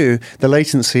same with you, the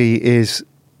latency is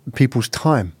people's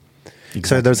time. Exactly.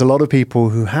 So there's a lot of people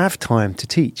who have time to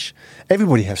teach.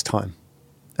 Everybody has time.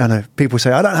 I know people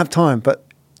say, I don't have time, but,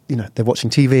 they're watching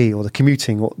TV or they're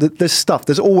commuting, or there's stuff.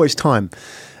 There's always time.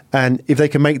 And if they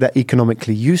can make that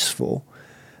economically useful,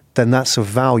 then that's of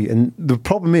value. And the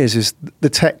problem is the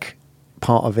tech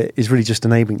part of it is really just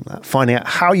enabling that, finding out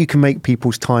how you can make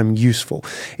people's time useful.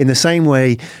 In the same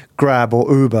way Grab or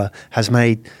Uber has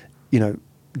made,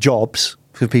 jobs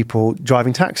for people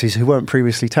driving taxis who weren't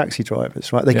previously taxi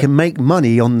drivers, right? They can make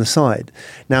money on the side.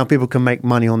 Now people can make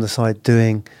money on the side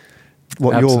doing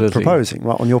what you're proposing,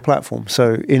 right, on your platform.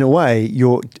 So in a way,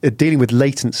 you're dealing with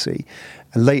latency.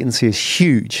 And latency is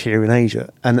huge here in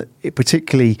Asia, and it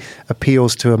particularly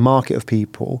appeals to a market of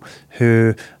people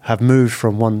who have moved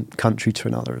from one country to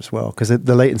another as well, because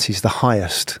the latency is the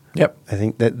highest. Yep. I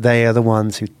think that they are the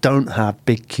ones who don't have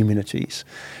big communities,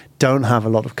 don't have a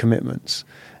lot of commitments.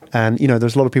 And,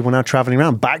 there's a lot of people now traveling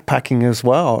around, backpacking as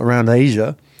well, around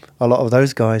Asia. A lot of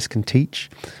those guys can teach,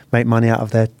 make money out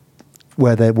of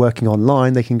where they're working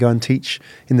online. They can go and teach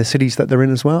in the cities that they're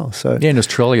in as well. So in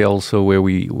Australia also, where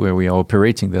we are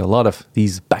operating, there are a lot of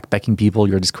these backpacking people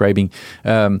you're describing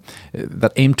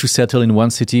that aim to settle in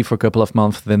one city for a couple of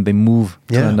months, then they move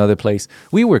to another place.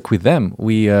 We work with them.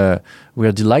 We are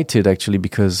delighted actually,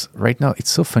 because right now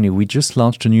it's so funny. We just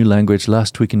launched a new language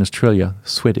last week in Australia,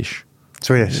 Swedish.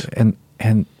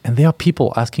 And there are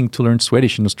people asking to learn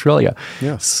Swedish in Australia.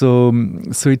 Yeah. So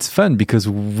it's fun because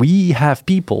we have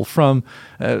people from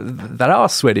that are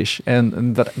Swedish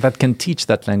and that can teach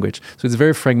that language. So it's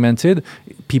very fragmented.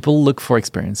 People look for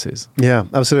experiences. Yeah,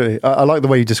 absolutely. I like the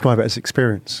way you describe it as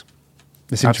experience.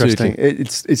 It's interesting.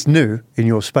 It's new in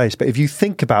your space, but if you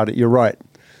think about it, you're right.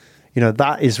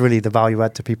 That is really the value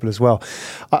add to people as well.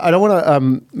 I don't want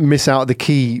to miss out the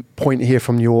key point here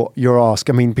from your ask.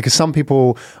 I mean, because some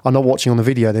people are not watching on the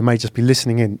video, they may just be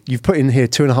listening in. You've put in here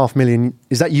 2.5 million.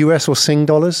 Is that US or Sing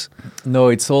dollars? No,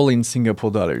 it's all in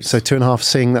Singapore dollars. So 2.5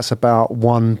 Sing, that's about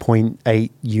 1.8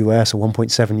 US or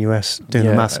 1.7 US, doing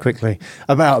the maths quickly.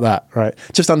 About that, right?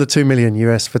 Just under 2 million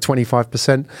US for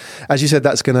 25%. As you said,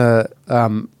 that's going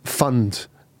to fund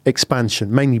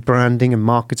expansion, mainly branding and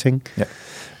marketing. Yeah.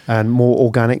 And more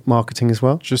organic marketing as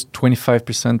well? Just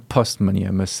 25% post money, I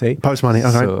must say. Post money,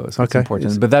 okay. So it's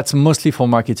important. But that's mostly for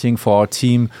marketing, for our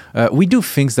team. We do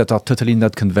things that are totally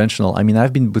not conventional. I mean,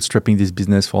 I've been bootstrapping this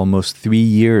business for almost 3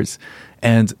 years,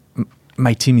 and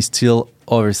my team is still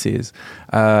overseas.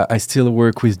 I still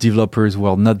work with developers who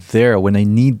are not there when I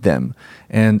need them,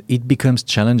 and it becomes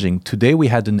challenging. Today, we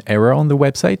had an error on the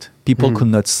website. People could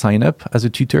not sign up as a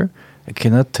tutor. I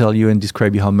cannot tell you and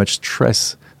describe you how much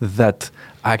stress that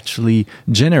actually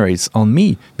generates on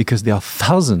me, because there are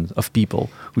thousands of people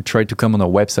who try to come on our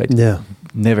website. Yeah.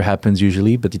 Never happens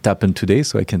usually, but it happened today,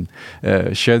 so I can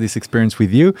share this experience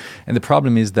with you. And the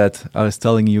problem is that I was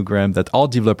telling you, Graham, that our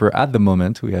developer at the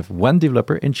moment, we have one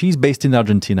developer and she's based in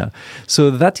Argentina. So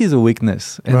that is a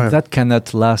weakness, and that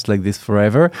cannot last like this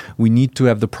forever. We need to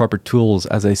have the proper tools.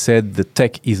 As I said, the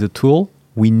tech is a tool.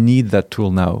 We need that tool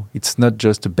now. It's not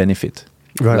just a benefit.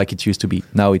 Right. like it used to be.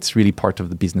 Now it's really part of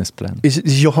the business plan.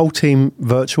 Is your whole team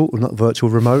virtual, or not virtual,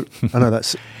 remote? I know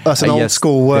that's an old Yes,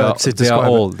 school word to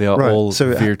describe it. They are Right. all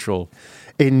So virtual.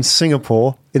 in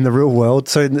Singapore, in the real world,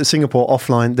 so in Singapore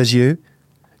offline, there's you,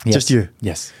 Yes. just you.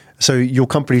 Yes. So your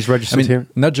company's registered here?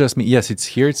 Not just me. Yes, it's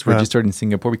here. It's registered in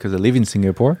Singapore because I live in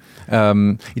Singapore.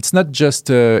 It's not just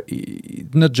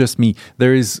me.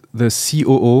 There is the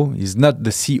COO. He's not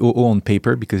the COO on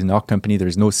paper because in our company there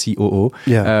is no COO.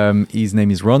 Yeah. His name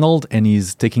is Ronald, and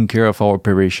he's taking care of our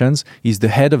operations. He's the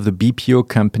head of the BPO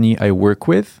company I work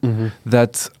with.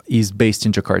 That is based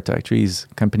in Jakarta. Actually, his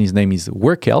company's name is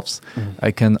Work Elves. I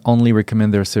can only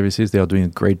recommend their services. They are doing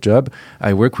a great job.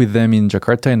 I work with them in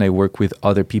Jakarta, and I work with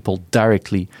other people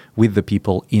directly with the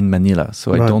people in Manila.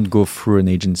 So I don't go through an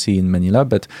agency in Manila,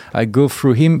 but I go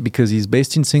through him because he's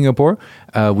based in Singapore.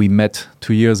 We met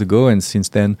 2 years ago, and since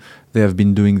then they have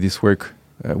been doing this work.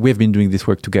 We have been doing this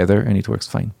work together, and it works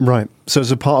fine. Right. So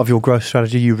as a part of your growth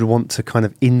strategy, you would want to kind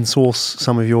of in-source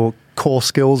some of your core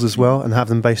skills as well and have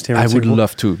them based here in Singapore? I would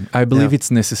love to. I believe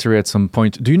it's necessary at some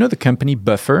point. Do you know the company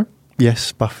Buffer?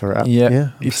 Yes, Buffer.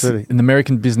 Yeah, absolutely. It's an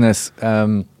American business.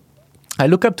 I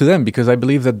look up to them because I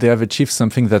believe that they have achieved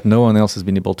something that no one else has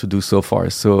been able to do so far.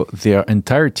 So their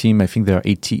entire team, I think there are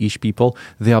 80-ish people,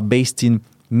 they are based in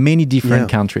many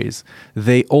different countries.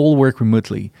 They all work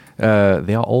remotely.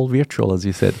 They are all virtual, as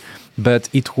you said. But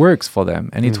it works for them,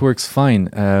 and it works fine.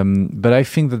 But I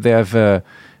think that they have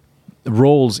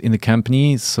roles in the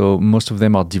company, so most of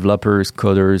them are developers,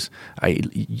 coders.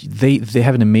 They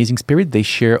have an amazing spirit. They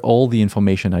share all the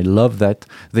information. I love that.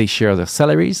 They share their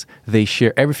salaries. They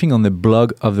share everything on the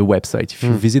blog of the website. If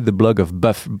you visit the blog of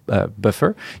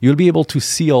Buffer, you'll be able to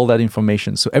see all that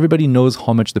information. So everybody knows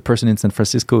how much the person in San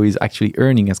Francisco is actually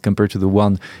earning as compared to the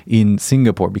one in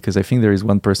Singapore, because I think there is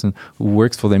one person who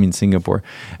works for them in Singapore.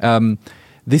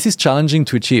 This is challenging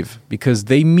to achieve because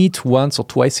they meet once or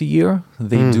twice a year.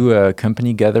 They do a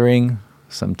company gathering,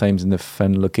 sometimes in a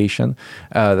fun location.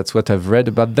 That's what I've read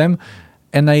about them.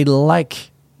 And I like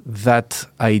that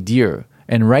idea.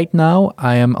 And right now,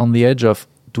 I am on the edge of,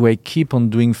 do I keep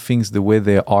on doing things the way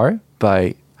they are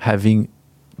by having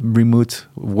remote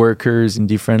workers in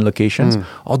different locations,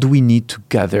 or do we need to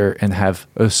gather and have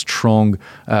a strong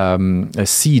a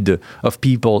seed of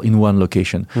people in one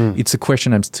location? It's a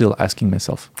question I'm still asking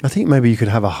myself. I think maybe you could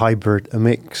have a hybrid, a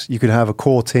mix. You could have a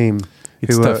core team.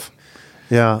 It's tough.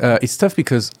 It's tough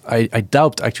because I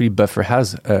doubt actually Buffer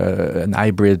has an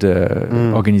hybrid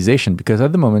organization, because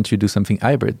at the moment you do something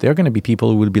hybrid, there are going to be people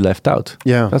who will be left out.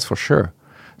 Yeah. That's for sure.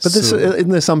 But isn't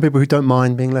there some people who don't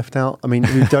mind being left out? I mean,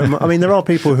 who don't? I mean, there are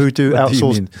people who do What do you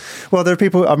outsource. mean? Well, there are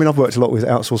people. I mean, I've worked a lot with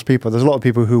outsourced people. There's a lot of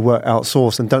people who work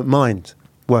outsourced and don't mind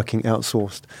working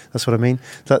outsourced. That's what I mean.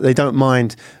 That they don't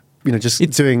mind, just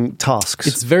doing tasks.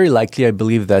 It's very likely, I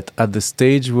believe, that at the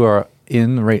stage we are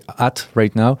in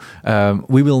right now,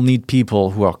 we will need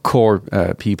people who are core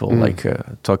people, like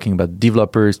talking about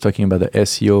developers, talking about the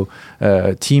SEO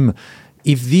team.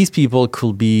 If these people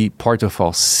could be part of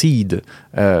our seed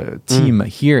team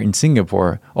here in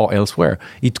Singapore or elsewhere,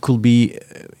 it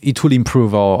will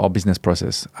improve our business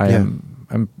process.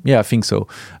 I think so.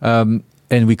 And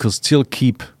we could still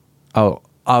keep our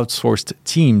outsourced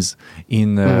teams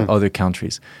in other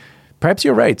countries. Perhaps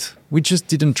you're right. We just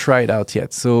didn't try it out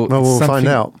yet. So we'll find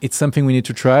out. It's something we need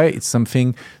to try.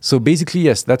 So basically,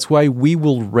 yes, that's why we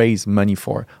will raise money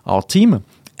for our team.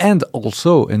 And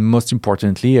also, and most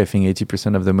importantly, I think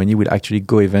 80% of the money will actually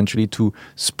go eventually to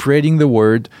spreading the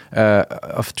word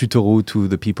of Tutoro to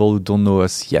the people who don't know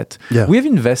us yet. Yeah. We have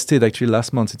invested actually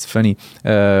last month. It's funny.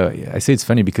 I say it's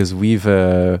funny because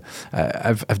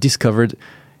I've discovered,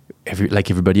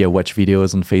 like everybody, I watch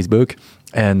videos on Facebook.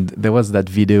 And there was that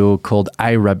video called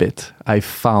iRabbit I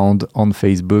found on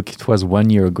Facebook. It was 1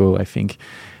 year ago, I think.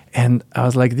 And I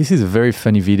was like, this is a very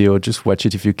funny video. Just watch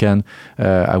it if you can.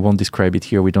 I won't describe it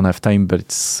here. We don't have time, but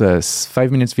it's a 5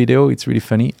 minutes video. It's really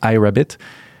funny. iRabbit.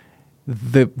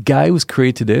 The guy who's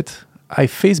created it, I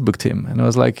Facebooked him. And I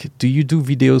was like, do you do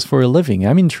videos for a living?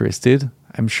 I'm interested.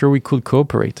 I'm sure we could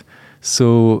cooperate.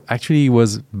 So actually, he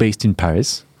was based in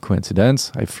Paris.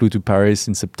 Coincidence. I flew to Paris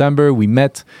in September. We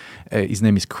met. His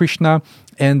name is Krishna.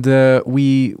 And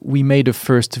we made a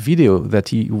first video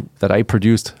that I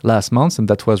produced last month, and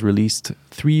that was released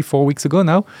 3-4 weeks ago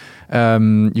now.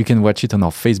 You can watch it on our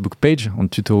Facebook page, on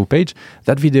Tutoro page.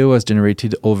 That video has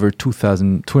generated over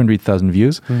 200,000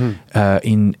 views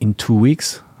in 2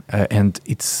 weeks, and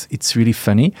it's really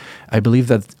funny. I believe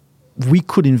that we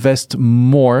could invest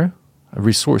more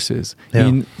resources Yeah.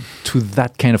 into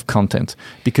that kind of content,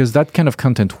 because that kind of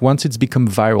content, once it's become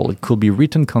viral, it could be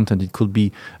written content, it could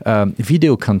be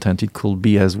video content, it could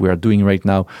be, as we are doing right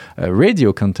now,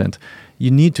 radio content. You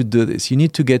need to do this. You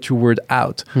need to get your word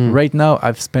out. Right now,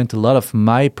 I've spent a lot of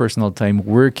my personal time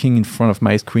working in front of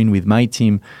my screen with my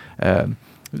team.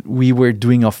 We were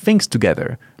doing our things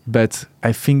together, but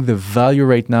I think the value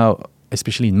right now,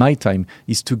 especially in my time,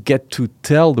 is to get to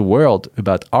tell the world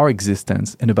about our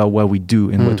existence and about what we do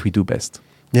and what we do best.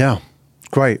 Yeah,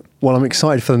 great. Well, I'm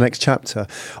excited for the next chapter.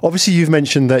 Obviously, you've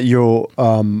mentioned that you're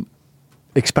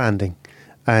expanding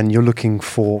and you're looking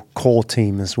for core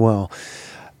team as well.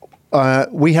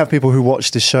 We have people who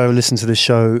watch this show, listen to this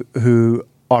show, who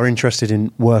are interested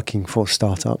in working for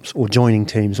startups or joining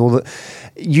teams, or that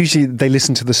usually they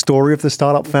listen to the story of the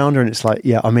startup founder and it's like,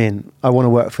 yeah, I'm in. I want to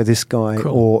work for this guy,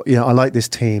 Cool. or I like this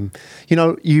team.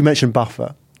 You mentioned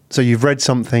Buffer. So you've read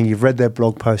something, you've read their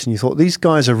blog post, and you thought, these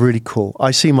guys are really cool.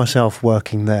 I see myself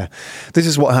working there. This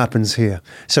is what happens here.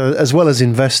 So as well as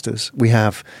investors, we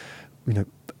have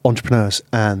entrepreneurs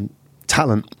and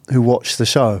talent who watch the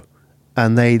show,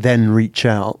 and they then reach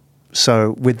out.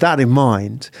 So with that in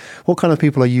mind, what kind of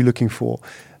people are you looking for?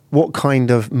 What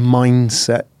kind of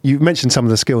mindset? You mentioned some of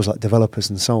the skills like developers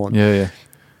and so on. Yeah.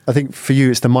 I think for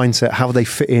you, it's the mindset. How would they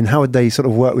fit in? How would they sort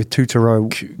of work with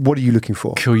Tutoro? What are you looking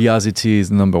for? Curiosity is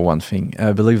the number one thing.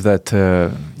 I believe that,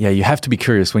 you have to be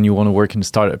curious when you want to work in a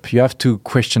startup. You have to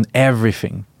question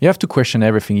everything.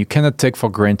 You cannot take for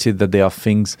granted that there are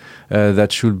things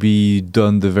that should be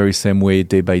done the very same way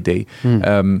day by day.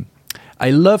 I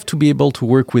love to be able to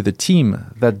work with a team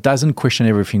that doesn't question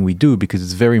everything we do, because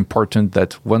it's very important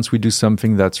that once we do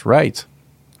something that's right,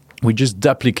 we just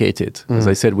duplicate it. As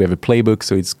I said, we have a playbook,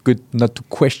 so it's good not to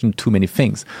question too many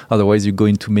things. Otherwise, you go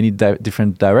into many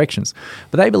different directions.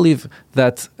 But I believe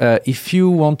that if you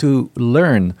want to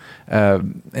learn,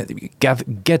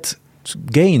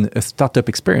 gain a startup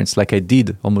experience like I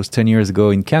did almost 10 years ago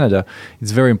in Canada,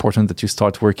 it's very important that you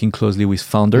start working closely with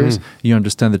founders. You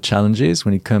understand the challenges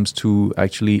when it comes to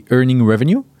actually earning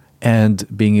revenue and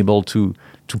being able to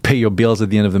pay your bills at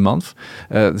the end of the month.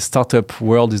 The startup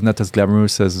world is not as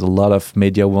glamorous as a lot of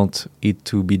media want it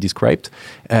to be described.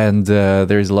 And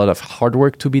there is a lot of hard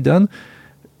work to be done.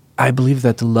 I believe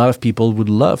that a lot of people would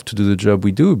love to do the job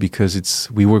we do,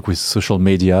 because we work with social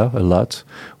media a lot.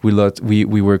 We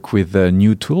work with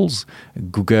new tools,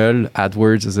 Google,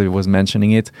 AdWords, as I was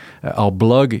mentioning it. Our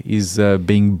blog is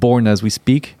being born as we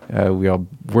speak. We are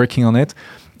working on it.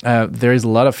 There is a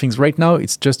lot of things right now.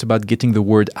 It's just about getting the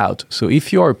word out. So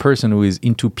if you are a person who is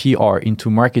into PR,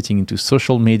 into marketing, into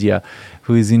social media,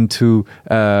 who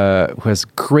has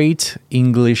great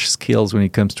English skills when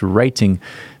it comes to writing,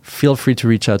 feel free to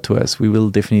reach out to us. We will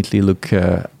definitely look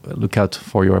out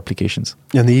for your applications.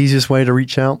 And the easiest way to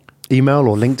reach out, email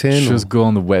or LinkedIn? Just go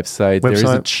on the website. There is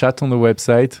a chat on the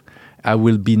website. I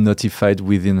will be notified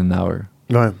within an hour.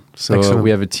 Right. So Excellent. we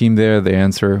have a team there. They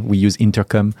answer. We use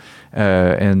Intercom.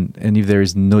 And if there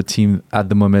is no team at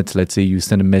the moment, let's say you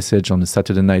send a message on a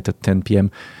Saturday night at 10 p.m.,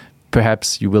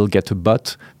 perhaps you will get a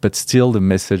bot, but still the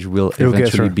message will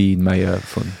eventually be in my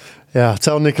phone. Yeah,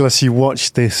 tell Nicholas you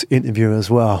watched this interview as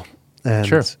well, and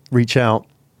reach out.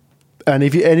 And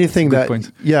if you, anything Good that,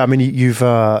 point. I mean, you've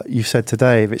said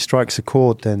today, if it strikes a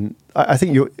chord, then I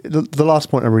think the last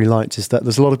point I really liked is that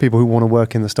there's a lot of people who want to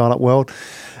work in the startup world,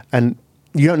 and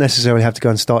you don't necessarily have to go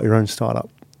and start your own startup.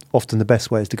 Often the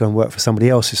best way is to go and work for somebody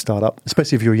else's startup,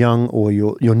 especially if you're young or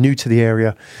you're new to the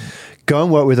area. Go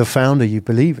and work with a founder you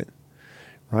believe in,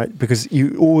 right? Because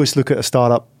you always look at a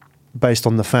startup based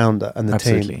on the founder and the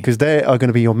team, because they are going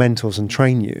to be your mentors and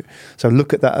train you. So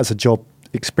look at that as a job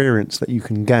experience that you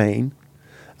can gain.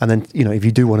 And then, if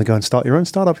you do want to go and start your own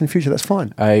startup in the future, that's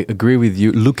fine. I agree with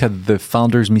you. Look at the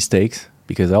founder's mistakes,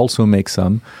 because I also make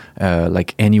some,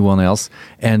 like anyone else,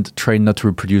 and try not to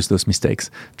reproduce those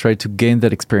mistakes. Try to gain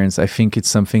that experience. I think it's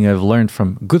something I've learned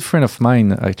from a good friend of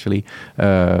mine, actually,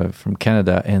 from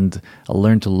Canada, and I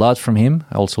learned a lot from him.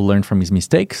 I also learned from his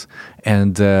mistakes,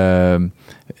 and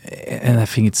I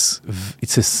think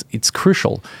it's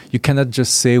crucial. You cannot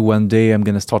just say one day I'm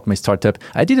going to start my startup.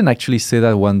 I didn't actually say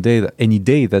that one day, any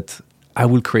day, that I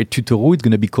will create Tutoro. It's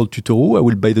going to be called Tutoro. I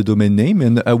will buy the domain name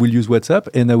and I will use WhatsApp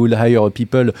and I will hire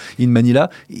people in Manila.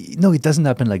 No, it doesn't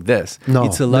happen like this. No,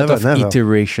 it's a lot of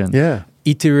iteration. Yeah.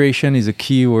 Iteration is a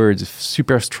key word,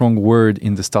 super strong word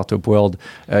in the startup world.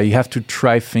 You have to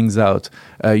try things out.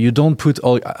 You don't put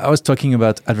all. I was talking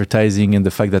about advertising and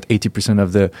the fact that 80%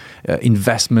 of the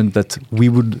investment that we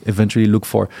would eventually look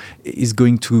for is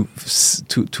going to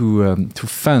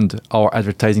fund our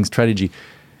advertising strategy.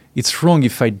 it's wrong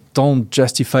if I don't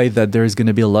justify that there is going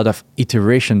to be a lot of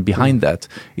iteration behind that.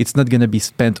 It's not going to be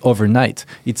spent overnight.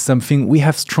 It's something, we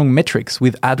have strong metrics.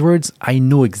 With AdWords, I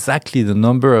know exactly the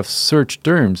number of search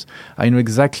terms. I know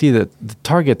exactly the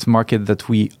target market that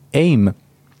we aim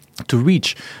to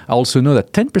reach. I also know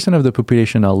that 10% of the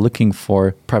population are looking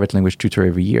for private language tutor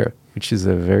every year, which is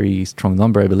a very strong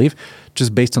number, I believe,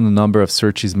 just based on the number of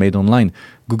searches made online.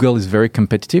 Google is very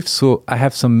competitive, so I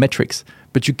have some metrics.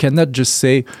 But you cannot just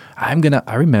say, I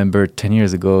remember 10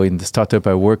 years ago in the startup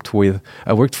I worked for,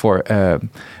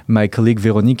 my colleague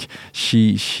Véronique,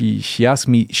 she asked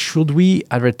me, should we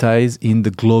advertise in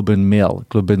the Globe and Mail?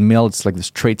 Globe and Mail, it's like the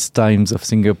Straits Times of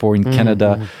Singapore in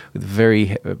Canada.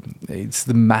 It's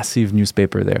the massive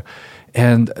newspaper there.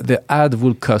 And the ad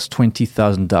will cost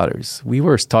 $20,000. We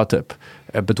were a startup,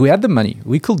 but we had the money.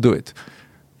 We could do it.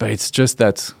 But it's just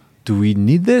that, do we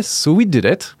need this? So we did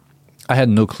it. I had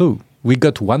no clue. We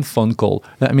got one phone call.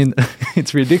 I mean,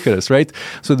 it's ridiculous, right?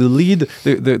 So the lead,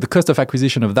 the cost of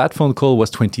acquisition of that phone call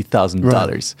was $20,000.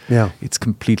 Right. Yeah. It's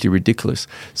completely ridiculous.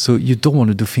 So you don't want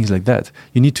to do things like that.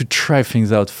 You need to try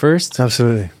things out first.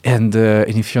 Absolutely. And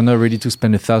if you're not ready to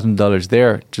spend $1,000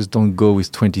 there, just don't go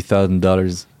with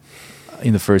 $20,000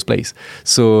 in the first place.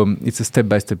 So it's a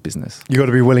step-by-step business. You got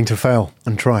to be willing to fail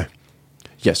and try.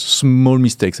 Yes, small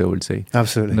mistakes, I would say.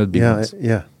 Absolutely. Not big ones.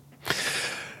 Yeah.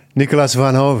 Nicolas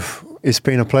Van Hove, it's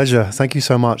been a pleasure. Thank you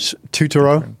so much.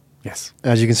 Tutoro. Yes.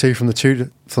 As you can see from the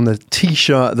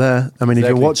T-shirt there. I mean, if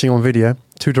you're watching on video,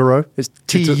 Tutoro, it's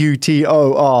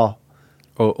TUTOR.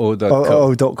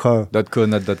 .co. .co,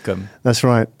 not .com. That's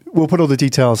right. We'll put all the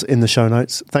details in the show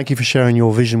notes. Thank you for sharing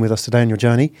your vision with us today and your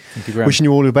journey. Thank you, Graham. Wishing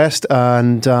you all the best,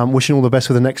 and wishing all the best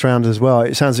for the next round as well.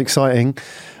 It sounds exciting,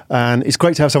 and it's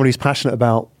great to have somebody who's passionate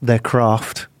about their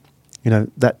craft,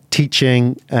 that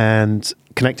teaching and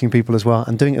connecting people as well,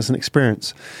 and doing it as an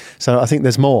experience. So I think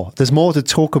there's more to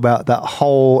talk about that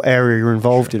whole area you're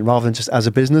involved in, rather than just as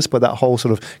a business, but that whole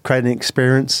sort of creating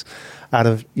experience out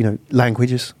of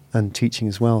languages and teaching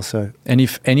as well. So, and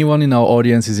if anyone in our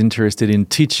audience is interested in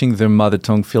teaching their mother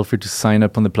tongue, feel free to sign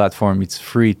up on the platform. It's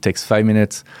free. It takes 5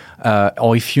 minutes.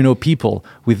 Or if you know people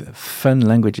with fun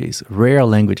languages, rare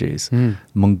languages,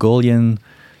 Mongolian,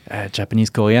 Japanese,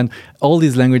 Korean, all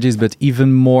these languages, but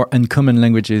even more uncommon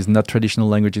languages, not traditional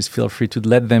languages, feel free to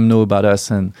let them know about us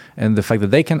and the fact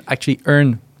that they can actually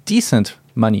earn decent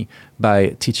money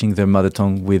by teaching their mother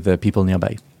tongue with people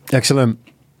nearby. Excellent.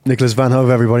 Nicolas Van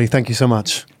Hove, everybody. Thank you so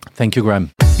much. Thank you,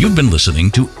 Graham. You've been listening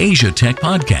to Asia Tech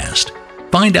Podcast.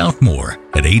 Find out more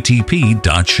at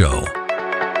atp.show.